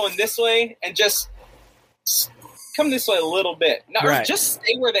stop going this way and just come this way a little bit? No, right. Or just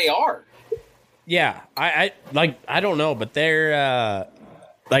stay where they are. Yeah, I don't know, but they're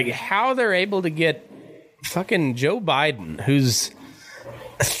like how they're able to get fucking Joe Biden, who's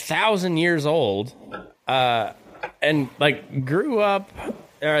 1,000 years old, and like grew up,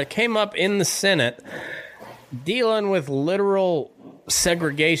 came up in the Senate, dealing with literal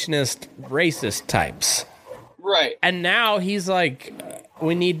segregationist, racist types, right? And now he's like,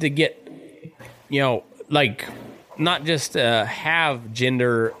 we need to get, like. Not just have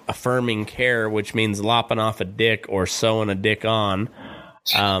gender affirming care, which means lopping off a dick or sewing a dick on,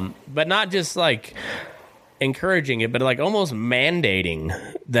 but not just like encouraging it, but like almost mandating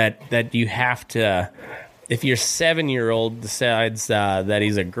that you have to. If your 7-year-old decides that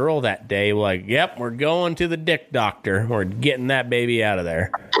he's a girl that day, like, yep, we're going to the dick doctor. We're getting that baby out of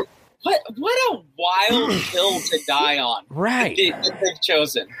there. What a wild hill to die on, right? That they've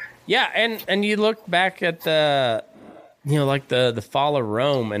chosen. Yeah, and you look back at the, like the fall of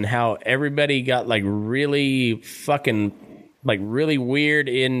Rome and how everybody got like really fucking like really weird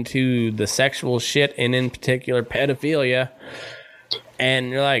into the sexual shit and in particular pedophilia, and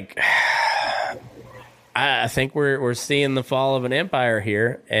you're like, I think we're seeing the fall of an empire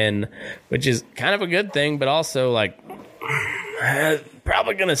here, and which is kind of a good thing, but also like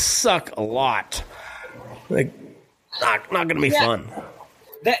probably gonna suck a lot. Like not gonna be fun.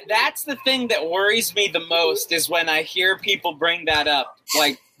 That's the thing that worries me the most is when I hear people bring that up,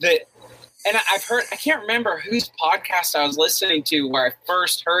 like that. And I've heard, I can't remember whose podcast I was listening to where I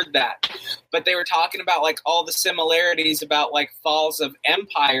first heard that, but they were talking about like all the similarities about like falls of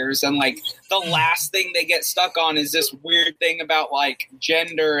empires, and like the last thing they get stuck on is this weird thing about like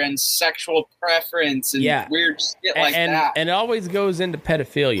gender and sexual preference and weird shit like that. And it always goes into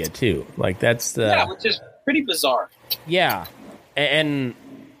pedophilia too. Like that's the which is pretty bizarre. Yeah, and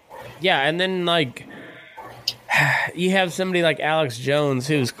then like. You have somebody like Alex Jones,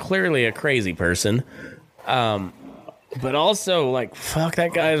 who's clearly a crazy person, but also like, fuck,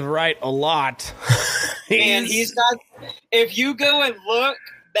 that guy's right a lot. And he's got. If you go and look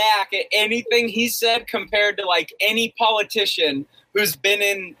back at anything he said compared to like any politician who's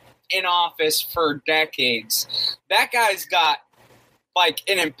been in office for decades, that guy's got like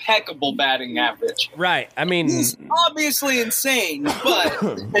an impeccable batting average. Right. I mean, he's obviously insane,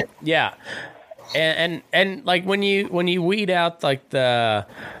 but yeah. And like when you weed out like the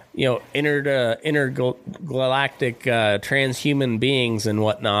intergalactic transhuman beings and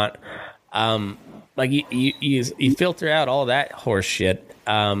whatnot, like you filter out all that horse shit.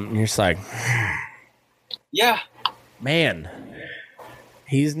 You're just like, yeah, man,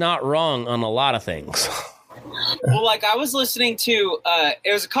 he's not wrong on a lot of things. Well, like I was listening to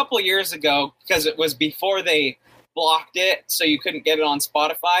it was a couple of years ago because it was before they blocked it, so you couldn't get it on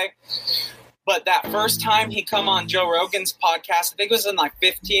Spotify. But that first time he come on Joe Rogan's podcast, I think it was in like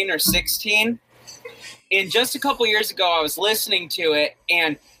 15 or 16. And just a couple years ago, I was listening to it,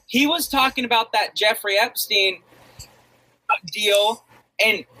 and he was talking about that Jeffrey Epstein deal.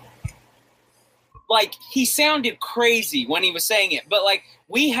 And like, he sounded crazy when he was saying it. But like,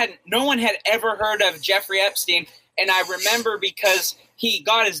 no one had ever heard of Jeffrey Epstein. And I remember because he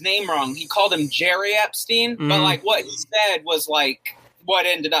got his name wrong. He called him Jerry Epstein. Mm-hmm. But like, what he said was like what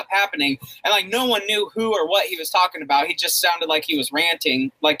ended up happening, and like no one knew who or what he was talking about. He just sounded like he was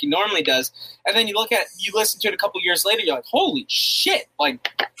ranting like he normally does. And then you listen to it a couple years later, you're like, holy shit, like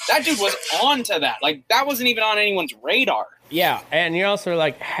that dude was on to that. Like that wasn't even on anyone's radar. Yeah, and you're also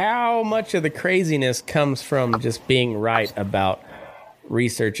like, how much of the craziness comes from just being right about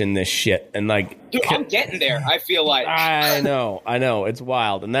researching this shit? And like, dude, I'm getting there. I feel like I know, it's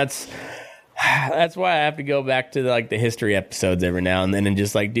wild, and that's why I have to go back to the history episodes every now and then and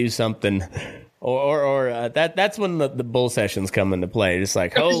just like do something, or that's when the bull sessions come into play. Just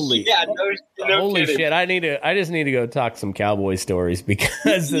like holy holy kidding. Shit, I just need to go talk some cowboy stories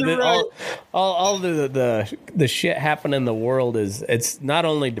because right. all the shit happening in the world it's not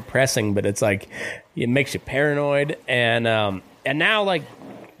only depressing, but it's like it makes you paranoid, and now like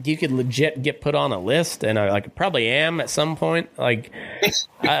you could legit get put on a list, and I probably am at some point. Like,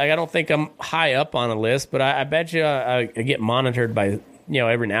 I don't think I'm high up on a list, but I bet you I get monitored by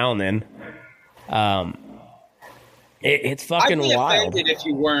every now and then. It's fucking I'd be wild. Offended if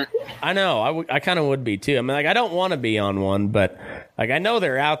you weren't. I know. I kind of would be too. I mean, like I don't want to be on one, but like I know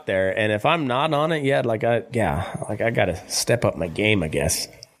they're out there, and if I'm not on it yet, I gotta step up my game, I guess.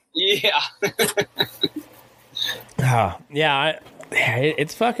 Yeah.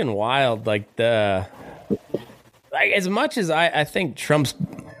 It's fucking wild. Like as much as I think Trump's,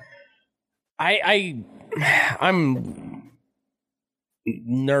 I'm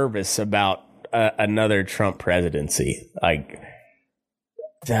nervous about another Trump presidency. Like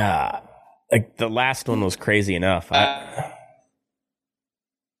the last one was crazy enough.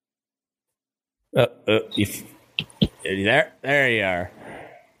 You there you are.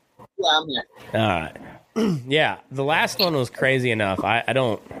 Yeah, I'm here. All right. Yeah, the last one was crazy enough. I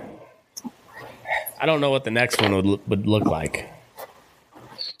don't know what the next one would look like.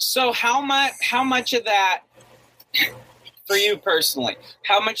 So how much of that, for you personally,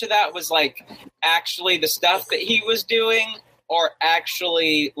 how much of that was like actually the stuff that he was doing, or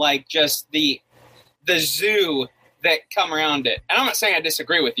actually like just the zoo that come around it? And I'm not saying I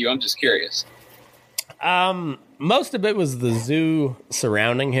disagree with you. I'm just curious. Most of it was the zoo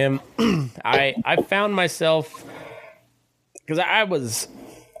surrounding him. I found myself, because I was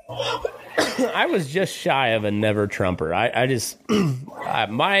just shy of a never Trumper. I just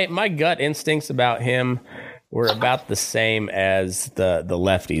my gut instincts about him were about the same as the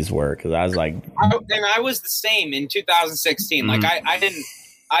lefties were, because I was like, and I was the same in 2016. Like I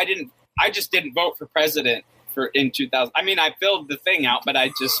just didn't vote for president in 2000. I mean, I filled the thing out, but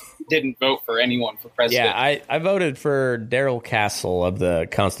I just didn't vote for anyone for president. Yeah, I voted for Darrell Castle of the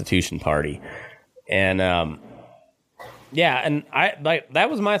Constitution Party, and and I like that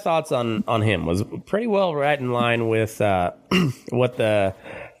was my thoughts on him. Was pretty well right in line with what the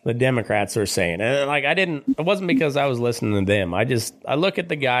Democrats were saying. And like it wasn't because I was listening to them. I look at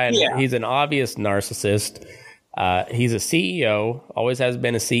the guy and he's an obvious narcissist. He's a CEO, always has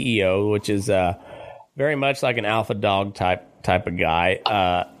been a CEO, which is very much like an alpha dog type of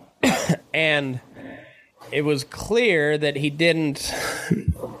guy. And it was clear that he didn't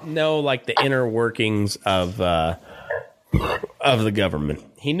know like the inner workings of the government.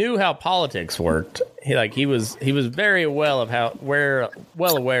 He knew how politics worked. He was very well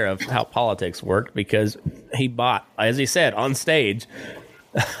aware of how politics worked because he bought, as he said on stage,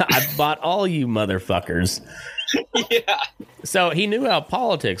 I bought all you motherfuckers. Yeah. So he knew how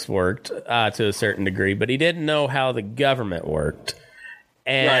politics worked to a certain degree, but he didn't know how the government worked.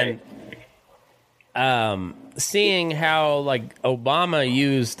 And seeing how like Obama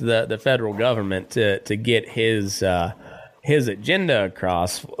used the federal government to get his agenda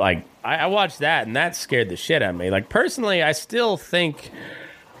across, like I watched that and that scared the shit out of me. Like personally, I still think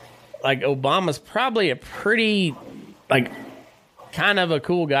like Obama's probably a pretty like kind of a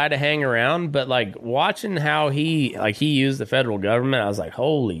cool guy to hang around, but like watching how he used the federal government, I was like,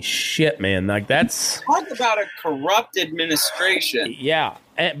 holy shit, man. Like that's talk about a corrupt administration. Yeah.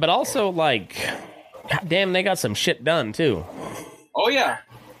 But also like, damn, they got some shit done too. Oh yeah.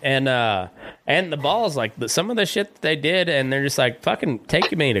 And the balls, like some of the shit that they did, and they're just like, fucking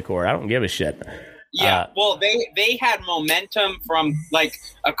take me to court. I don't give a shit. Yeah, well, they had momentum from like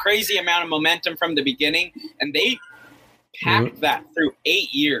a crazy amount of momentum from the beginning, and they packed that through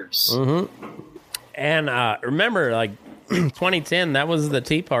 8 years. Mm-hmm. And remember, like 2010, that was the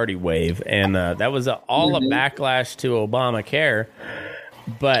Tea Party wave, and that was all a backlash to Obamacare.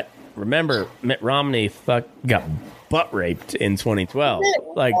 But remember, Mitt Romney got butt raped in 2012.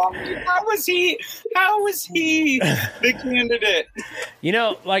 Like, how was he the candidate? You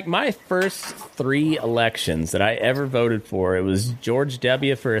know, like my first 3 elections that I ever voted for, it was George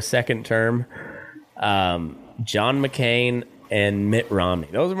W. for a second term, John McCain, and Mitt Romney.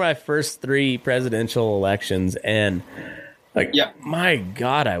 Those were my first 3 presidential elections, and like, my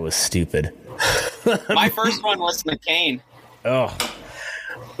God, I was stupid. My first one was McCain. Ugh.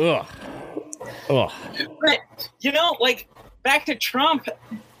 But, you know, like, back to Trump,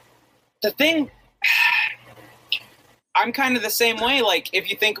 the thing, I'm kind of the same way. Like, if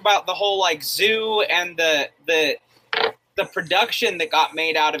you think about the whole, like, zoo and the production that got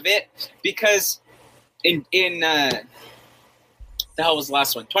made out of it, because in the hell was the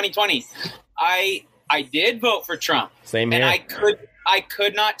last one? 2020, I did vote for Trump. Same here. And I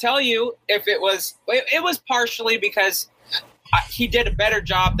could not tell you if it was partially because he did a better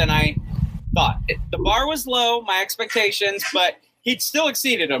job than I thought. The bar was low, my expectations, but he'd still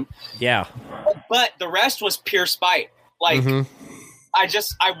exceeded them. Yeah. But the rest was pure spite. Like, I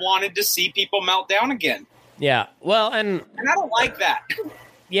wanted to see people melt down again. Yeah. Well, and I don't like that.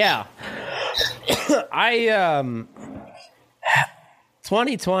 Yeah.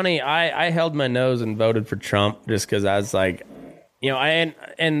 2020, I held my nose and voted for Trump just because I was like, you know,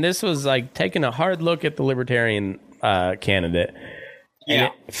 and this was like taking a hard look at the Libertarian candidate.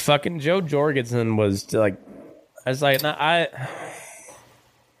 Yeah. And fucking Joe Jorgensen was like, I was like, no,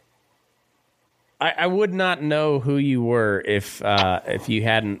 I would not know who you were if you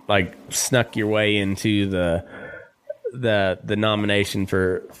hadn't like snuck your way into the nomination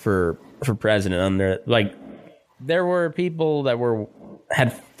for president under, like, there were people that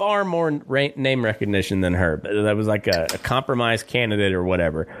had far more name recognition than her, but that was like a compromise candidate or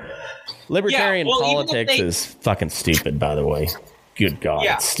whatever. Libertarian politics is fucking stupid, by the way. Good God,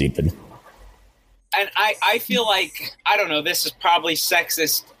 it's stupid. And I feel like, I don't know, this is probably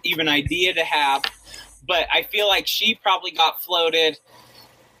sexist even idea to have, but I feel like she probably got floated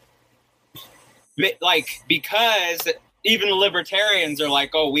like because even the libertarians are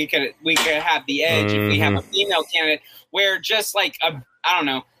like, oh, we could have the edge if we have a female candidate, where just like, I don't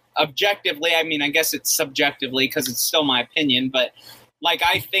know, objectively, I mean, I guess it's subjectively because it's still my opinion, but like,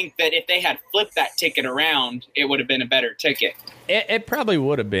 I think that if they had flipped that ticket around, it would have been a better ticket. It probably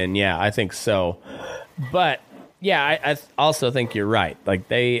would have been, yeah, I think so. But yeah, I also think you're right. Like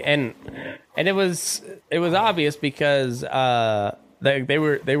and it was obvious because they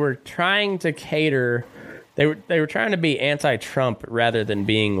were trying to cater. They were trying to be anti-Trump rather than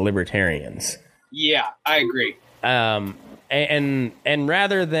being libertarians. Yeah, I agree. And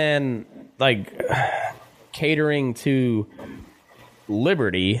rather than like catering to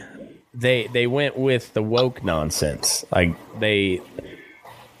liberty, they went with the woke nonsense. Like they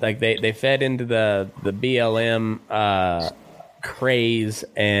fed into the BLM craze,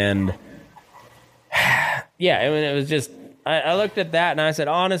 and yeah, I mean, it was just, I looked at that and I said,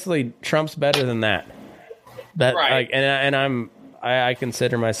 honestly, Trump's better than that. That, right. Like, and I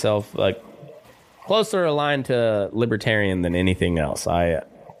consider myself like closer aligned to libertarian than anything else.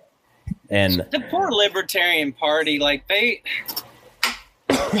 And the poor Libertarian Party, like they,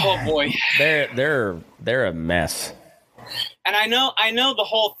 oh boy, they're a mess. And I know the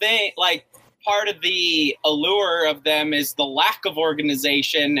whole thing, like part of the allure of them is the lack of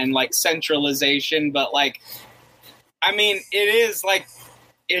organization and like centralization, but like, I mean, it is like,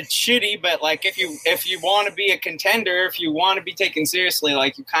 it's shitty, but like if you want to be a contender, if you want to be taken seriously,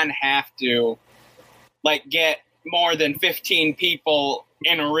 like you kind of have to like get more than 15 people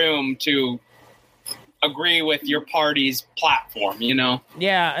in a room to agree with your party's platform, you know?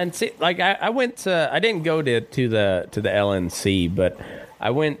 Yeah, and see, like I went to, I didn't go to the LNC, but I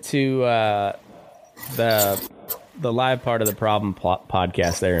went to the live part of the Problem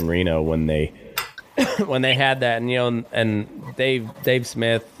podcast there in Reno when they had that, and you know, and Dave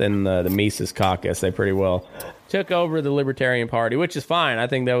Smith and the Mises Caucus, they pretty well took over the Libertarian Party, which is fine. I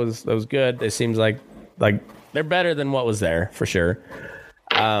think that was good. It seems like they're better than what was there for sure.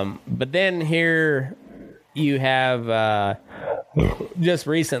 But then here you have just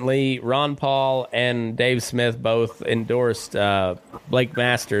recently Ron Paul and Dave Smith both endorsed Blake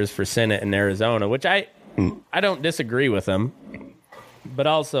Masters for Senate in Arizona, which I don't disagree with them, but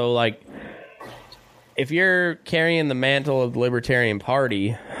also like if you're carrying the mantle of the Libertarian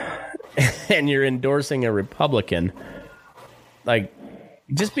Party and you're endorsing a Republican, like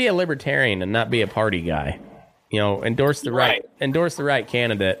just be a Libertarian and not be a party guy. You know, endorse the right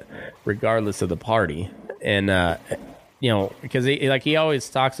candidate regardless of the party. And you know, because he always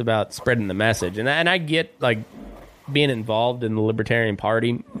talks about spreading the message, and I get like being involved in the Libertarian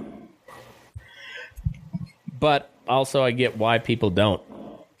Party, but also I get why people don't,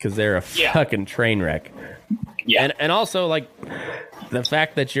 because they're a fucking train wreck. Yeah, and also like the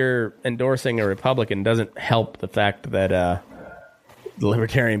fact that you're endorsing a Republican doesn't help the fact that the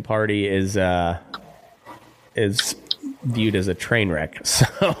Libertarian Party is viewed as a train wreck. So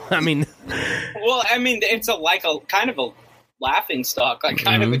I mean, well, I mean, it's a kind of a laughing stock, like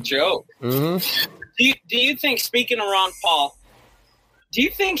kind of a joke. Mm-hmm. Do you think, speaking of Ron Paul, do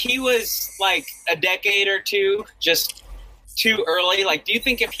you think he was like a decade or two just too early? Like, do you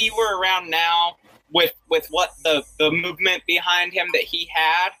think if he were around now with what the movement behind him that he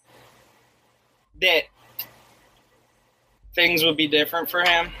had, that things would be different for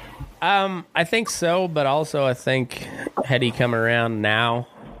him? I think so, but also I think had he come around now,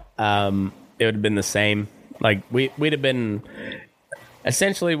 it would have been the same. Like we'd have been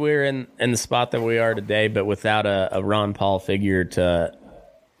essentially we're in the spot that we are today, but without a Ron Paul figure to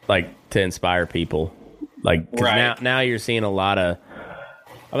inspire people. Like 'cause now you're seeing a lot of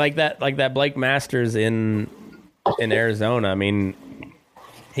like that Blake Masters in Arizona. I mean,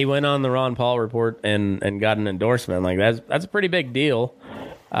 he went on the Ron Paul report and got an endorsement. Like that's a pretty big deal.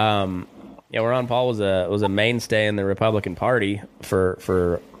 Ron Paul was a mainstay in the Republican Party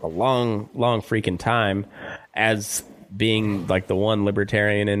for a long freaking time as being like the one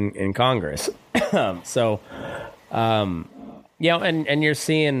libertarian in Congress. So, and you're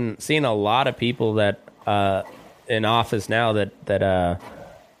seeing a lot of people that in office now that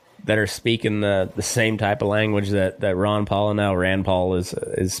are speaking the same type of language that Ron Paul and now Rand Paul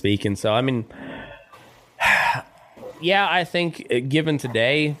is speaking. So, I mean, yeah, I think given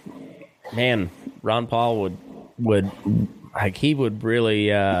today, man, Ron Paul would like he would really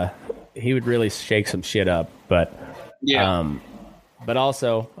shake some shit up. But but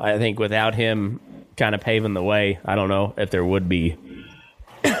also I think without him kind of paving the way, I don't know if there would be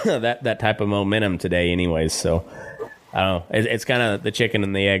that type of momentum today, anyways. So I don't know. It's kind of the chicken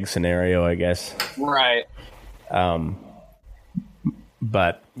and the egg scenario, I guess. Right.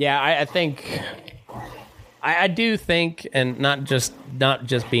 But yeah, I think. I do think, and not just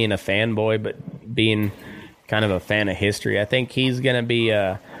being a fanboy, but being kind of a fan of history, I think he's going to be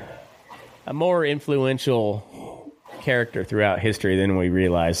a more influential character throughout history than we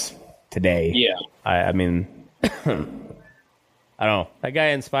realize today. Yeah. I mean, I don't know. That guy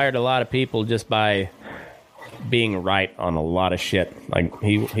inspired a lot of people just by being right on a lot of shit. Like,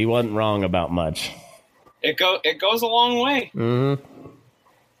 he wasn't wrong about much. It goes a long way. Mm-hmm.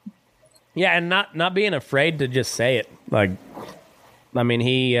 Yeah, and not being afraid to just say it. Like, I mean,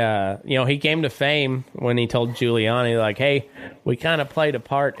 he came to fame when he told Giuliani, like, hey, we kind of played a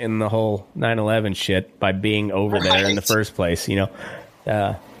part in the whole 9/11 shit by being over there in the first place, you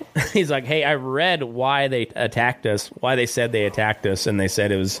know. He's like, hey, I read why they attacked us, why they said they attacked us, and they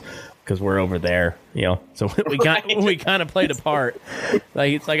said it was because we're over there, you know. So we kind of played a part.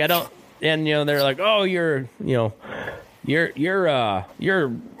 Like, it's like I don't, and you know, they're like, oh, you're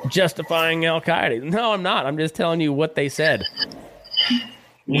justifying Al Qaeda. No, I'm not. I'm just telling you what they said.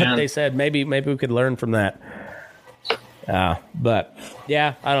 what they said. Maybe we could learn from that. But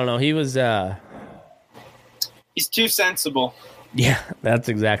yeah, I don't know. He was. He's too sensible. Yeah, that's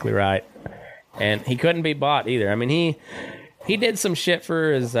exactly right. And he couldn't be bought either. I mean, he did some shit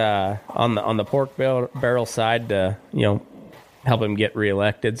for his on the pork barrel side to help him get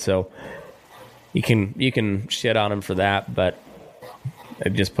reelected. So you can shit on him for that, but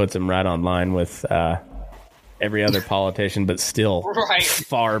it just puts him right on line with every other politician, but still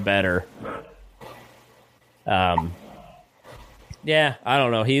far better. Yeah, I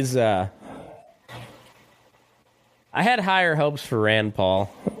don't know. He's I had higher hopes for Rand Paul,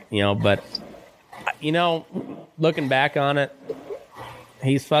 but looking back on it,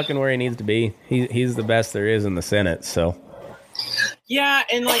 he's fucking where he needs to be. He's the best there is in the Senate, so. Yeah,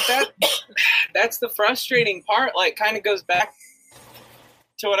 and like that's the frustrating part. Like, kind of goes back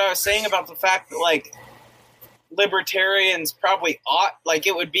to what I was saying about the fact that, like, libertarians probably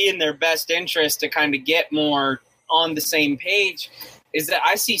it would be in their best interest to kind of get more on the same page. Is that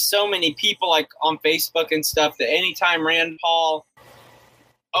I see so many people, like, on Facebook and stuff, that anytime Rand Paul,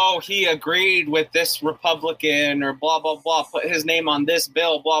 he agreed with this Republican or blah, blah, blah, put his name on this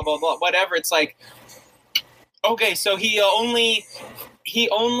bill, blah, blah, blah, whatever. It's like, okay, so he only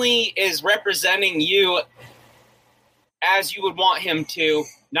is representing you as you would want him to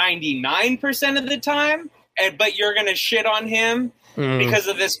 99% of the time, but you're going to shit on him because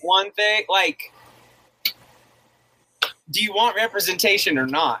of this one thing. Like, do you want representation or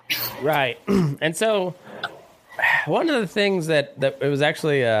not? Right. And so one of the things that it was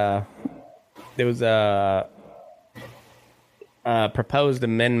actually there was a proposed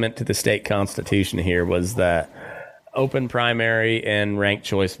amendment to the state constitution here was the open primary and ranked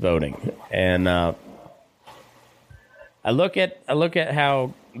choice voting. And I look at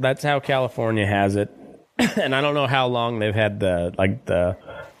how that's how California has it. And I don't know how long they've had the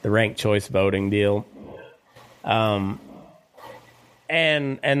ranked choice voting deal. And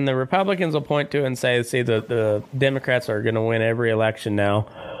the Republicans will point to it and say, see, the Democrats are going to win every election now.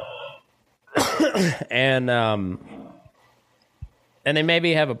 and they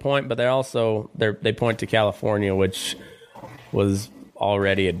maybe have a point, but they point to California, which was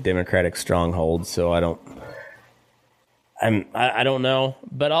already a Democratic stronghold. So I don't know.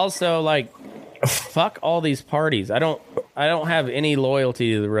 But also, like, fuck all these parties. I don't have any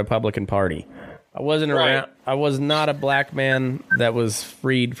loyalty to the Republican Party. I wasn't around. I was not a black man that was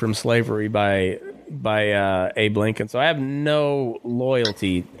freed from slavery by Abe Lincoln. So I have no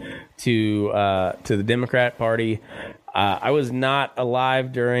loyalty to the Democrat Party. I was not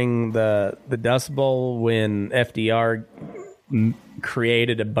alive during the Dust Bowl when FDR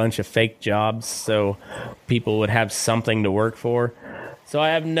created a bunch of fake jobs so people would have something to work for. So I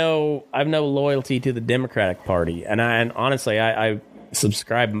have no loyalty to the Democratic Party, and honestly I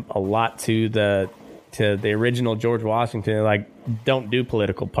subscribe a lot to the original George Washington, like, don't do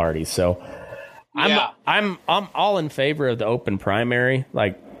political parties. So I'm all in favor of the open primary.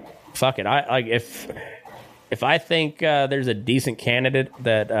 Like, fuck it. I like if I think there's a decent candidate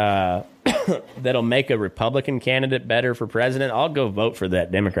that that'll make a Republican candidate better for president, I'll go vote for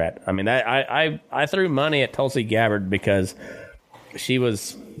that Democrat. I mean, I threw money at Tulsi Gabbard because she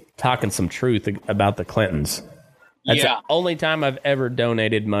was talking some truth about the Clintons. That's the only time I've ever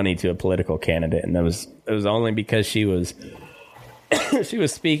donated money to a political candidate, and it was only because she was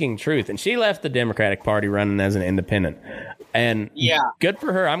speaking truth, and she left the Democratic Party running as an independent. And good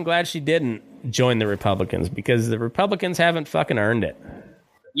for her. I'm glad she didn't join the Republicans because the Republicans haven't fucking earned it.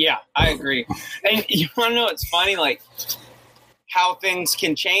 Yeah, I agree. And you want to know what's funny? Like, how things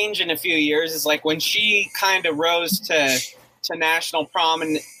can change in a few years is like when she kind of rose to national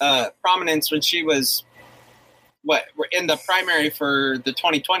prominence when she was in the primary for the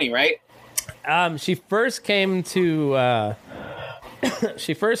 2020, right? She first came to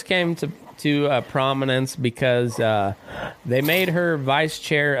prominence because they made her vice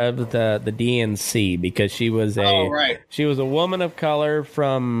chair of the DNC because she was she was a woman of color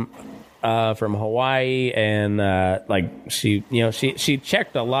from Hawaii, and she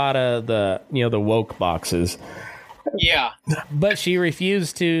checked a lot of the woke boxes. Yeah, but she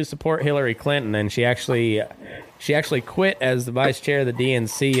refused to support Hillary Clinton, and she actually quit as the vice chair of the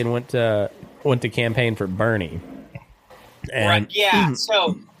DNC and went to campaign for Bernie. And yeah,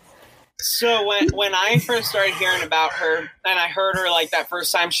 so when I first started hearing about her, and I heard her like that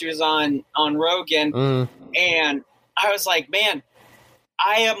first time she was on Rogan, and I was like, man,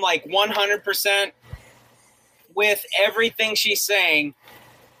 I am like 100% with everything she's saying,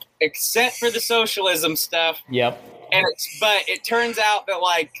 except for the socialism stuff. Yep. But it turns out that,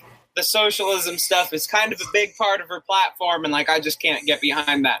 like, the socialism stuff is kind of a big part of her platform, and like I just can't get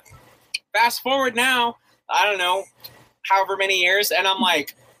behind that. Fast forward now, I don't know, however many years, and I'm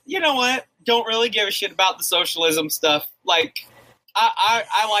like, you know what? Don't really give a shit about the socialism stuff. Like,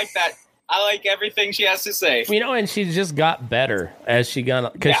 I like that. I like everything she has to say. You know, and she just got better as she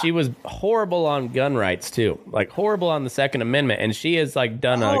got, because she was horrible on gun rights too, like horrible on the Second Amendment, and she has like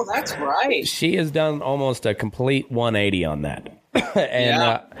done that's right. She has done almost a complete 180 on that,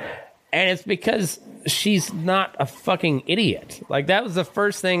 and it's because she's not a fucking idiot. Like that was the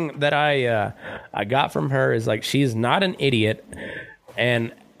first thing that I got from her is like she's not an idiot,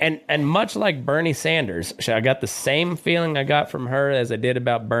 and much like Bernie Sanders, I got the same feeling I got from her as I did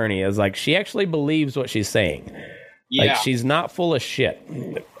about Bernie. Is like she actually believes what she's saying. Yeah. Like she's not full of shit.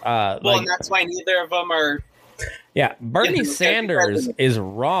 And that's why neither of them are. Yeah, Bernie Sanders is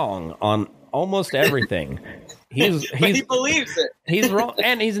wrong on almost everything. He believes it. He's wrong,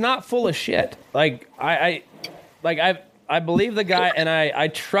 and he's not full of shit. Like I believe the guy, and I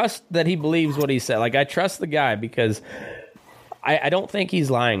trust that he believes what he said. Like I trust the guy because I don't think he's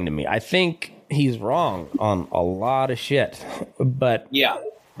lying to me. I think he's wrong on a lot of shit. But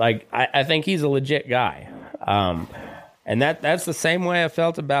like I think he's a legit guy. And that's the same way I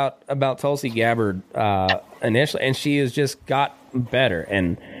felt about Tulsi Gabbard initially, and she has just got better.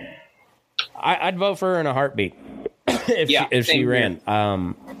 And I'd vote for her in a heartbeat if she ran.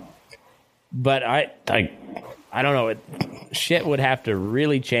 But I don't know. Shit would have to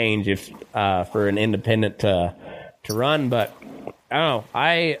really change if for an independent to run. But I don't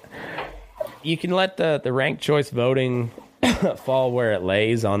know. You can let the ranked choice voting fall where it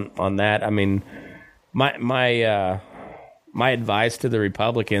lays on that. I mean, my advice to the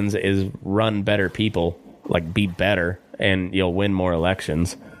Republicans is run better people, like be better, and you'll win more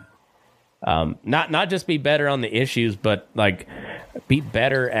elections. Not just be better on the issues, but like be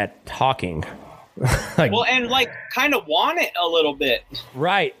better at talking. And like kind of want it a little bit.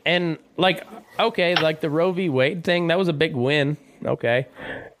 Right. And like, okay, like the Roe v. Wade thing, that was a big win. Okay.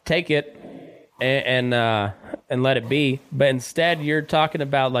 Take it and let it be. But instead you're talking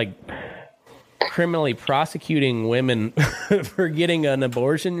about like criminally prosecuting women for getting an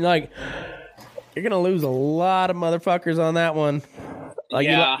abortion. Like you're going to lose a lot of motherfuckers on that one. Like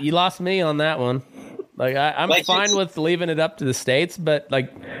you lost me on that one. Like I'm like fine with leaving it up to the states, but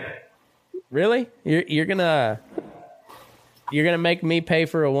like really? You're gonna make me pay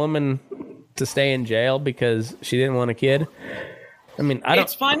for a woman to stay in jail because she didn't want a kid? I mean,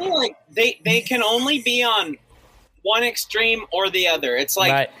 It's funny, like they can only be on one extreme or the other. It's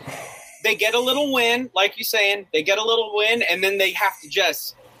like they get a little win, like you're saying, they get a little win, and then they have to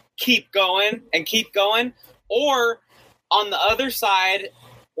just keep going and keep going. Or on the other side,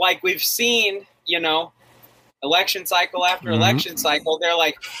 like we've seen, election cycle after election cycle, they're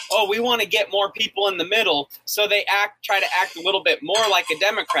like, oh, we want to get more people in the middle. So they try to act a little bit more like a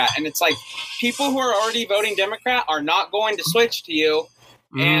Democrat. And it's like people who are already voting Democrat are not going to switch to you.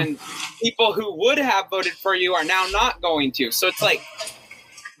 And people who would have voted for you are now not going to. So it's like,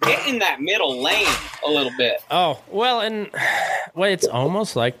 get in that middle lane a little bit. Oh, well, it's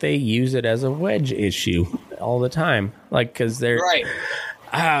almost like they use it as a wedge issue all the time. Like, because they're right.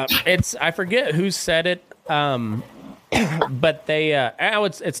 I forget who said it. But they,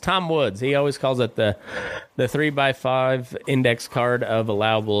 it's Tom Woods. He always calls it the 3x5 index card of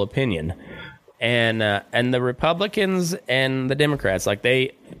allowable opinion. And the Republicans and the Democrats, like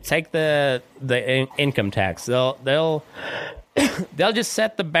they take the income tax. They'll just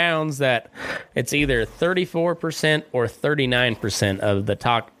set the bounds that it's either 34% or 39% of the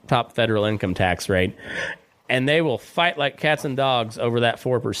top federal income tax rate. And they will fight like cats and dogs over that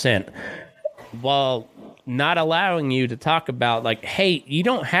 4%, while not allowing you to talk about like, hey, you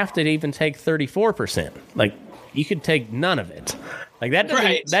don't have to even take 34%. Like you could take none of it. Like that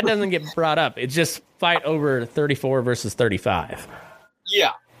doesn't get brought up. It's just fight over 34 versus 35.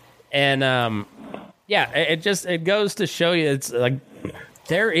 Yeah. And it goes to show you it's like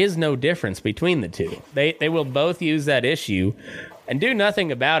there is no difference between the two. They will both use that issue and do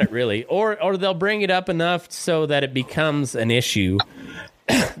nothing about it really, or they'll bring it up enough so that it becomes an issue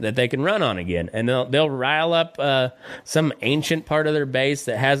that they can run on again, and they'll rile up some ancient part of their base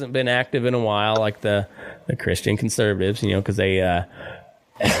that hasn't been active in a while, like the Christian conservatives, because they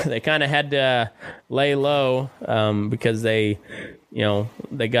kind of had to lay low because they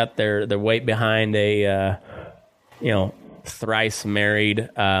got their weight behind a thrice married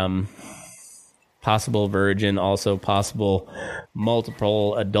possible virgin, also possible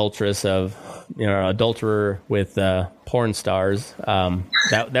multiple adulterer with porn stars.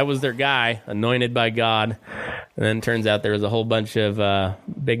 That was their guy, anointed by God. And then it turns out there was a whole bunch of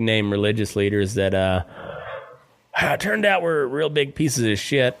big name religious leaders that turned out were real big pieces of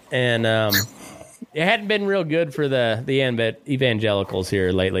shit. And it hadn't been real good for the evangelicals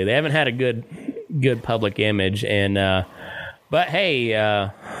here lately. They haven't had a good public image. And but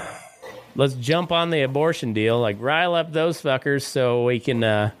hey, let's jump on the abortion deal. Like, rile up those fuckers so we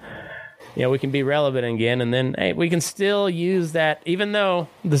can we can be relevant again. And then, hey, we can still use that, even though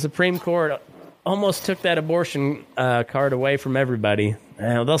the Supreme Court almost took that abortion card away from everybody.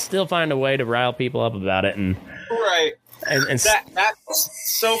 They'll still find a way to rile people up about it. And right. And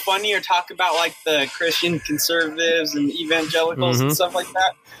that's so funny. You're talking about like the Christian conservatives and evangelicals and stuff like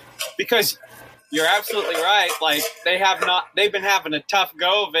that, because you're absolutely right. Like, they've been having a tough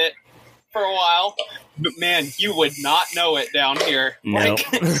go of it for a while, but man, you would not know it down here. No. Like,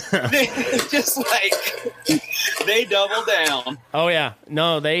 they double down. Oh yeah,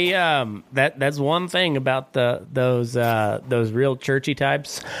 no, they that's one thing about those real churchy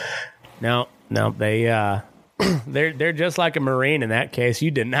types. No, they they're just like a Marine in that case.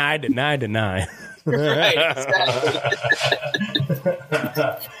 You deny. Right, exactly.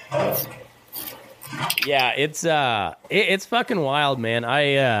 Yeah, it's fucking wild,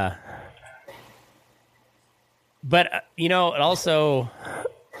 man. But it also,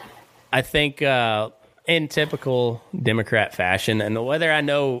 I think, in typical Democrat fashion, and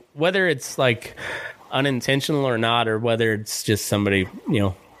whether it's like unintentional or not, or whether it's just somebody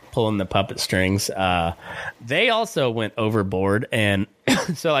pulling the puppet strings, they also went overboard. And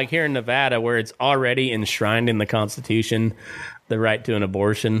so, like here in Nevada, where it's already enshrined in the Constitution, the right to an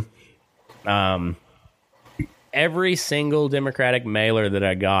abortion, every single Democratic mailer that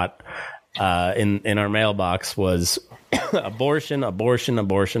I got in our mailbox was abortion.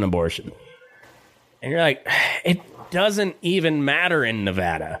 And you're like, it doesn't even matter in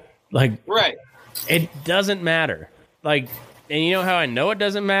Nevada. Like, right. It doesn't matter. Like, and you know how I know it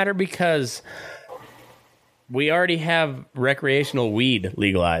doesn't matter? Because we already have recreational weed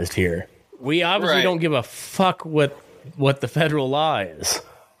legalized here. We obviously don't give a fuck what the federal law is.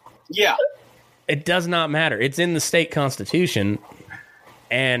 Yeah. It does not matter. It's in the state constitution,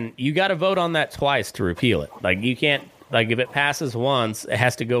 and you got to vote on that twice to repeal it. Like, you can't, like, if it passes once, it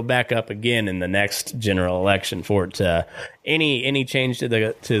has to go back up again in the next general election for it to any change to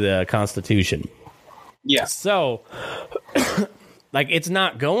the Constitution. Yeah. So, like, it's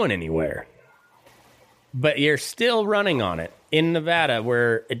not going anywhere. But you're still running on it in Nevada,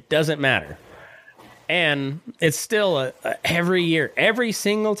 where it doesn't matter. And it's still every year, every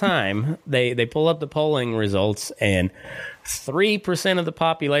single time they pull up the polling results, and 3% of the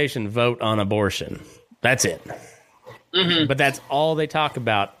population vote on abortion. That's it. Mm-hmm. But that's all they talk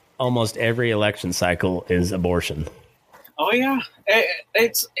about almost every election cycle is abortion. Oh yeah,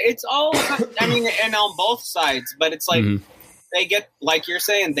 it's all. I mean, and on both sides, but it's like they get, like you're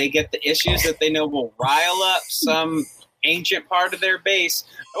saying, they get the issues that they know will rile up some ancient part of their base,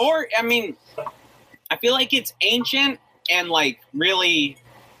 or I mean, I feel like it's ancient and like really,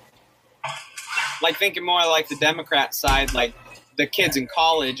 like thinking more like the Democrat side, like the kids in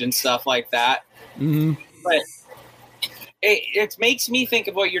college and stuff like that. Mm-hmm. But it makes me think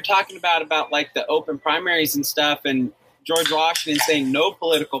of what you're talking about like the open primaries and stuff, and George Washington saying no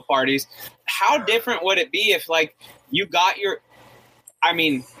political parties. How different would it be if like you got I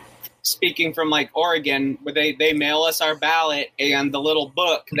mean, speaking from like Oregon, where they mail us our ballot and the little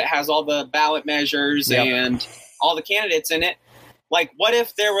book that has all the ballot measures and all the candidates in it. Like, what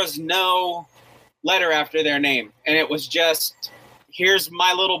if there was no letter after their name, and it was just, here's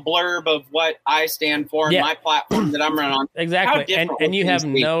my little blurb of what I stand for and my platform that I'm running on. Exactly. And you have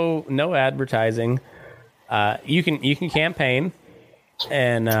no advertising. You can campaign,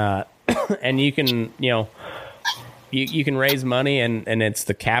 and you can, you can raise money, and it's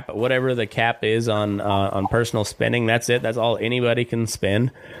the cap, whatever the cap is on personal spending. That's it. That's all anybody can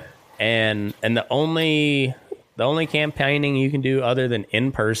spend. And the only campaigning you can do other than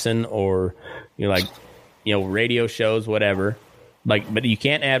in person or radio shows, whatever, but you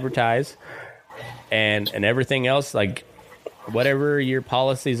can't advertise, and everything else, like whatever your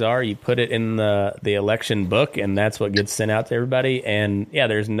policies are, you put it in the election book, and that's what gets sent out to everybody. And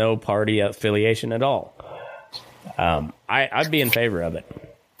there's no party affiliation at all. I'd be in favor of it.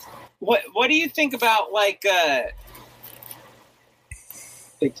 What do you think about like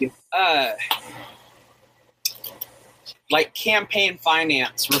thank you. Like campaign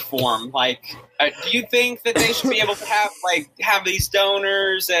finance reform? Like, do you think that they should be able to have these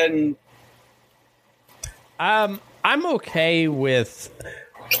donors? And I'm okay with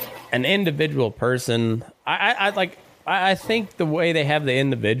an individual person. I like I think the way they have the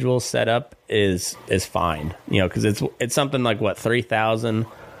individuals set up is fine. Because it's something like what, 3,000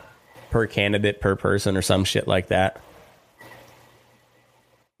 per candidate per person or some shit like that.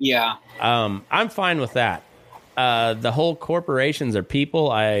 Yeah. I'm fine with that. The whole corporations are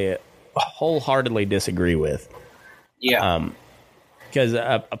people, I wholeheartedly disagree with. Yeah. Because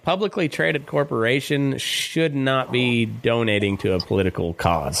a publicly traded corporation should not be donating to a political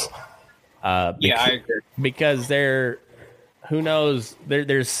cause. I agree. Because who knows,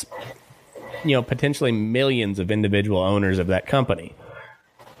 there's potentially millions of individual owners of that company.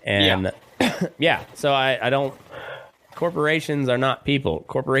 And so I don't, corporations are not people.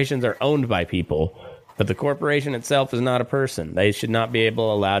 Corporations are owned by people, but the corporation itself is not a person. They should not be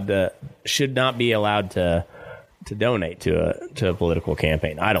allowed to donate to a political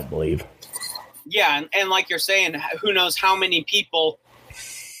campaign. I don't believe. Yeah, and like you're saying, who knows how many people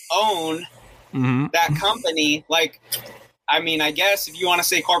own that company? Like, I mean, I guess if you want to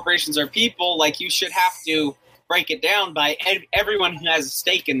say corporations are people, like you should have to break it down by everyone who has a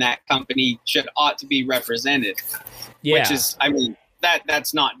stake in that company ought to be represented. Yeah. Which is, I mean,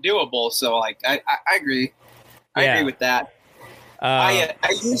 that's not doable. So, like, I agree. I agree with that. I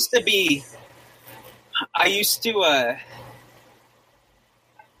used to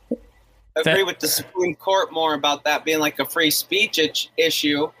agree with the Supreme Court more about that being like a free speech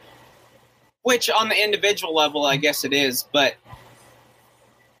issue, which on the individual level, I guess it is. But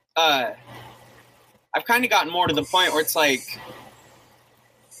I've kind of gotten more to the point where it's like,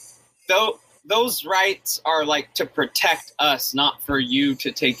 those rights are like to protect us, not for you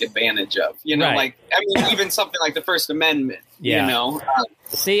to take advantage of. Right. Like, I mean, even something like the First Amendment. Yeah.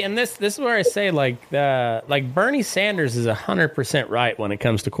 See, and this is where I say like Bernie Sanders is 100% right when it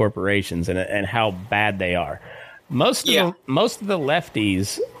comes to corporations and how bad they are. Most of the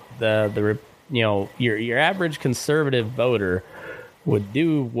lefties, your average conservative voter would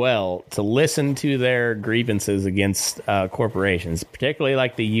do well to listen to their grievances against corporations, particularly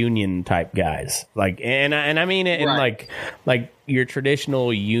like the union type guys. Like, and I mean it in like your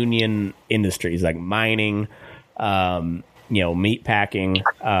traditional union industries, like mining, meat packing,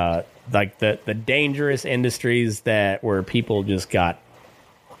 like the dangerous industries where people just got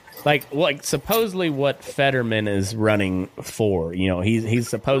like supposedly what Fetterman is running for. He's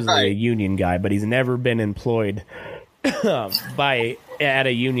supposedly a union guy, but he's never been employed at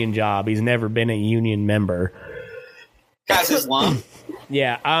a union job. He's never been a union member. That's his lump.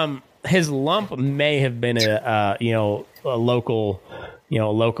 Yeah. His lump may have been a local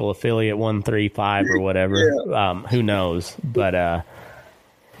affiliate 135 or whatever. Yeah. Who knows? But I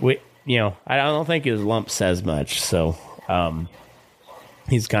don't think his lump says much. So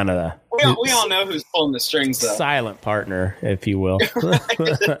he's kind of we all know who's pulling the strings, though. Silent partner, if you will.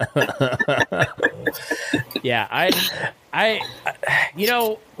 Yeah,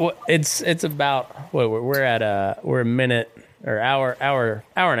 it's about we're a minute or hour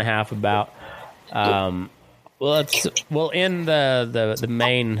and a half about. We'll end the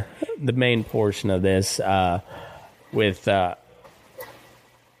main portion of this with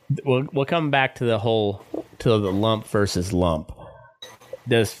we'll come back to the lump versus lump.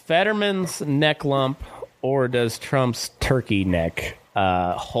 Does Fetterman's neck lump or does Trump's turkey neck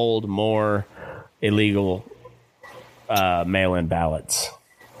hold more illegal mail-in ballots?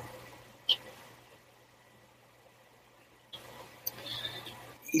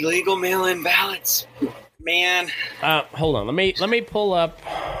 Illegal mail-in ballots, man. Hold on. Let me pull up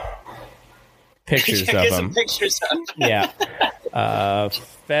pictures of get them. Some pictures up. Yeah.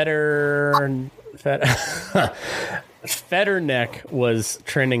 Fetterneck was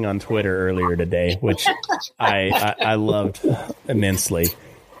trending on Twitter earlier today, which I loved immensely.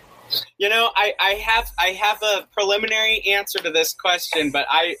 I have a preliminary answer to this question, but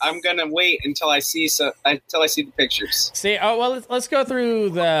I'm gonna wait until I see the pictures. See, let's go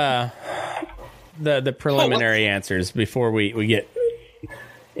through the preliminary answers before we get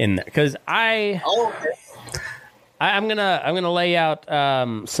in there, because I'm gonna lay out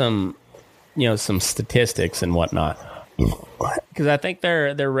some statistics and whatnot, because I think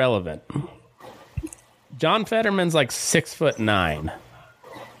they're relevant. John Fetterman's like 6'9".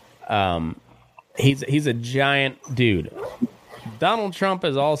 He's a giant dude. Donald Trump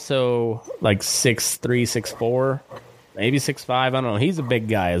is also like 6'3", 6'4", maybe 6'5". I don't know. He's a big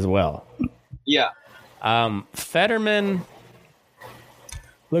guy as well. Yeah. Fetterman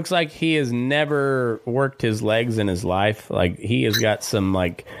looks like he has never worked his legs in his life. Like, he has got some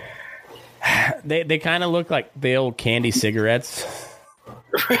like they kind of look like the old candy cigarettes.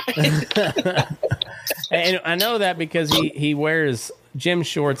 Right. And I know that because he wears gym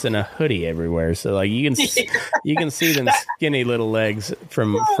shorts and a hoodie everywhere, so like you can see them skinny little legs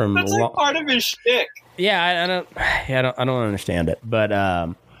from. That's like part of his shtick. Yeah, I don't understand it, but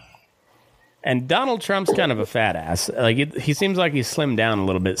and Donald Trump's kind of a fat ass. Like he seems like he's slimmed down a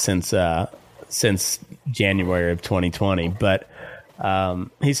little bit since January of 2020, but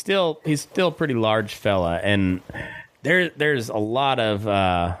he's still a pretty large fella, and there's a lot of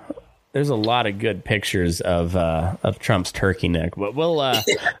good pictures of Trump's turkey neck. But we'll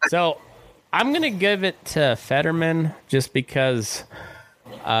so I'm gonna give it to Fetterman just because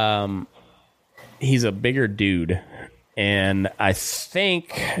he's a bigger dude. And I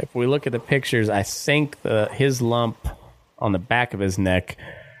think if we look at the pictures, I think his lump on the back of his neck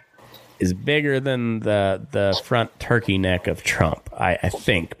is bigger than the front turkey neck of Trump. I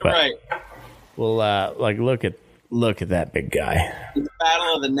think, but right. We'll look at that big guy. The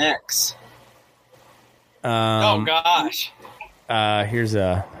battle of the necks. Oh gosh. Here's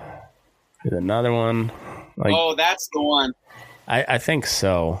another one. Oh, that's the one. I think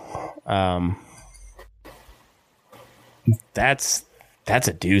so. That's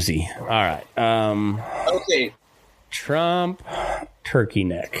a doozy. All right. Okay. Trump turkey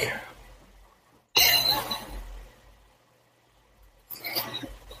neck.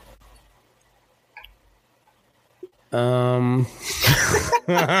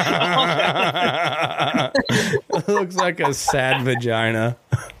 Looks like a sad vagina.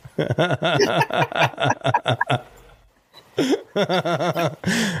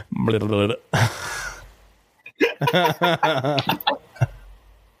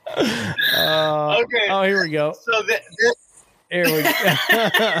 Okay. Oh, here we go. So here we go.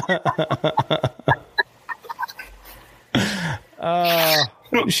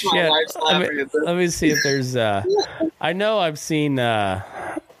 Shit. Let me see if there's. I know I've seen.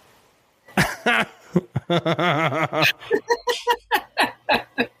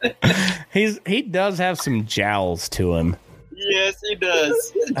 He does have some jowls to him. Yes, he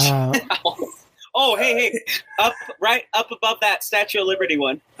does. Oh, hey, up above that Statue of Liberty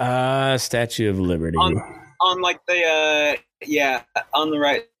one. Statue of Liberty. On like the on the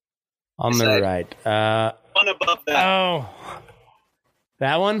right. On the right. One above that. Oh.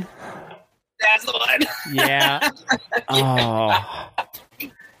 That one? That's the one. Yeah. Oh.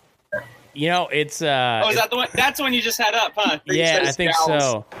 You know, it's is that the one? That's the one you just had up, huh? Yeah, I think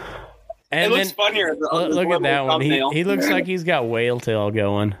so. And it looks funnier. Look at that one. He looks like he's got whale tail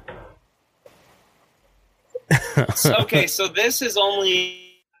going. Okay, so this is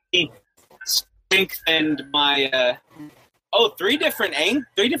only strengthened my three different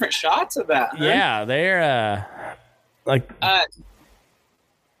shots of that. Huh? Yeah, they're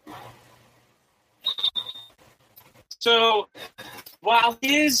so while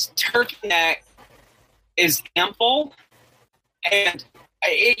his turkey neck is ample and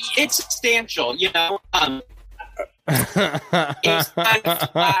it's substantial, you know, it's kind of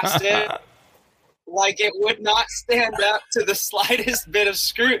flaccid. Like it would not stand up to the slightest bit of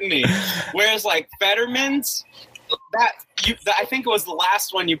scrutiny. Whereas like Fetterman's, I think it was the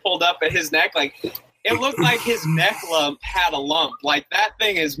last one you pulled up at his neck. Like it looked like his neck lump had a lump. Like that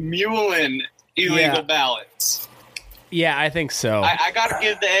thing is mulling illegal ballots. Yeah, I think so. I got to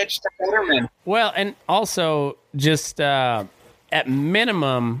give the edge to Fetterman. Well, and also just at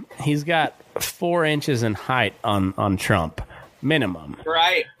minimum, he's got 4 inches in height on Trump. Minimum.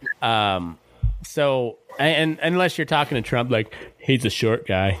 Right. So, and unless you're talking to Trump, like, he's a short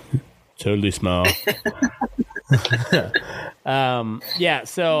guy, totally small. Yeah,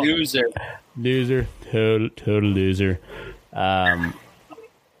 so. Loser, total loser.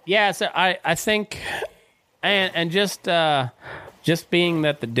 Yeah, so I think, and just being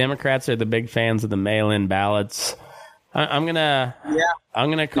that the Democrats are the big fans of the mail-in ballots, I'm gonna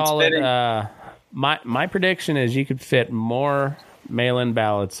call it, my prediction is you could fit more mail-in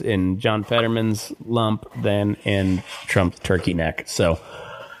ballots in John Fetterman's lump than in Trump's turkey neck. So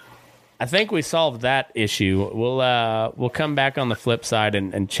I think we solved that issue. We'll come back on the flip side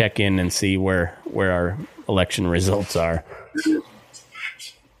and check in and see where our election results are.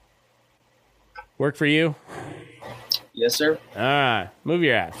 Work for you? Yes, sir. All right. Move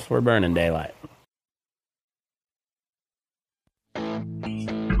your ass. We're burning daylight.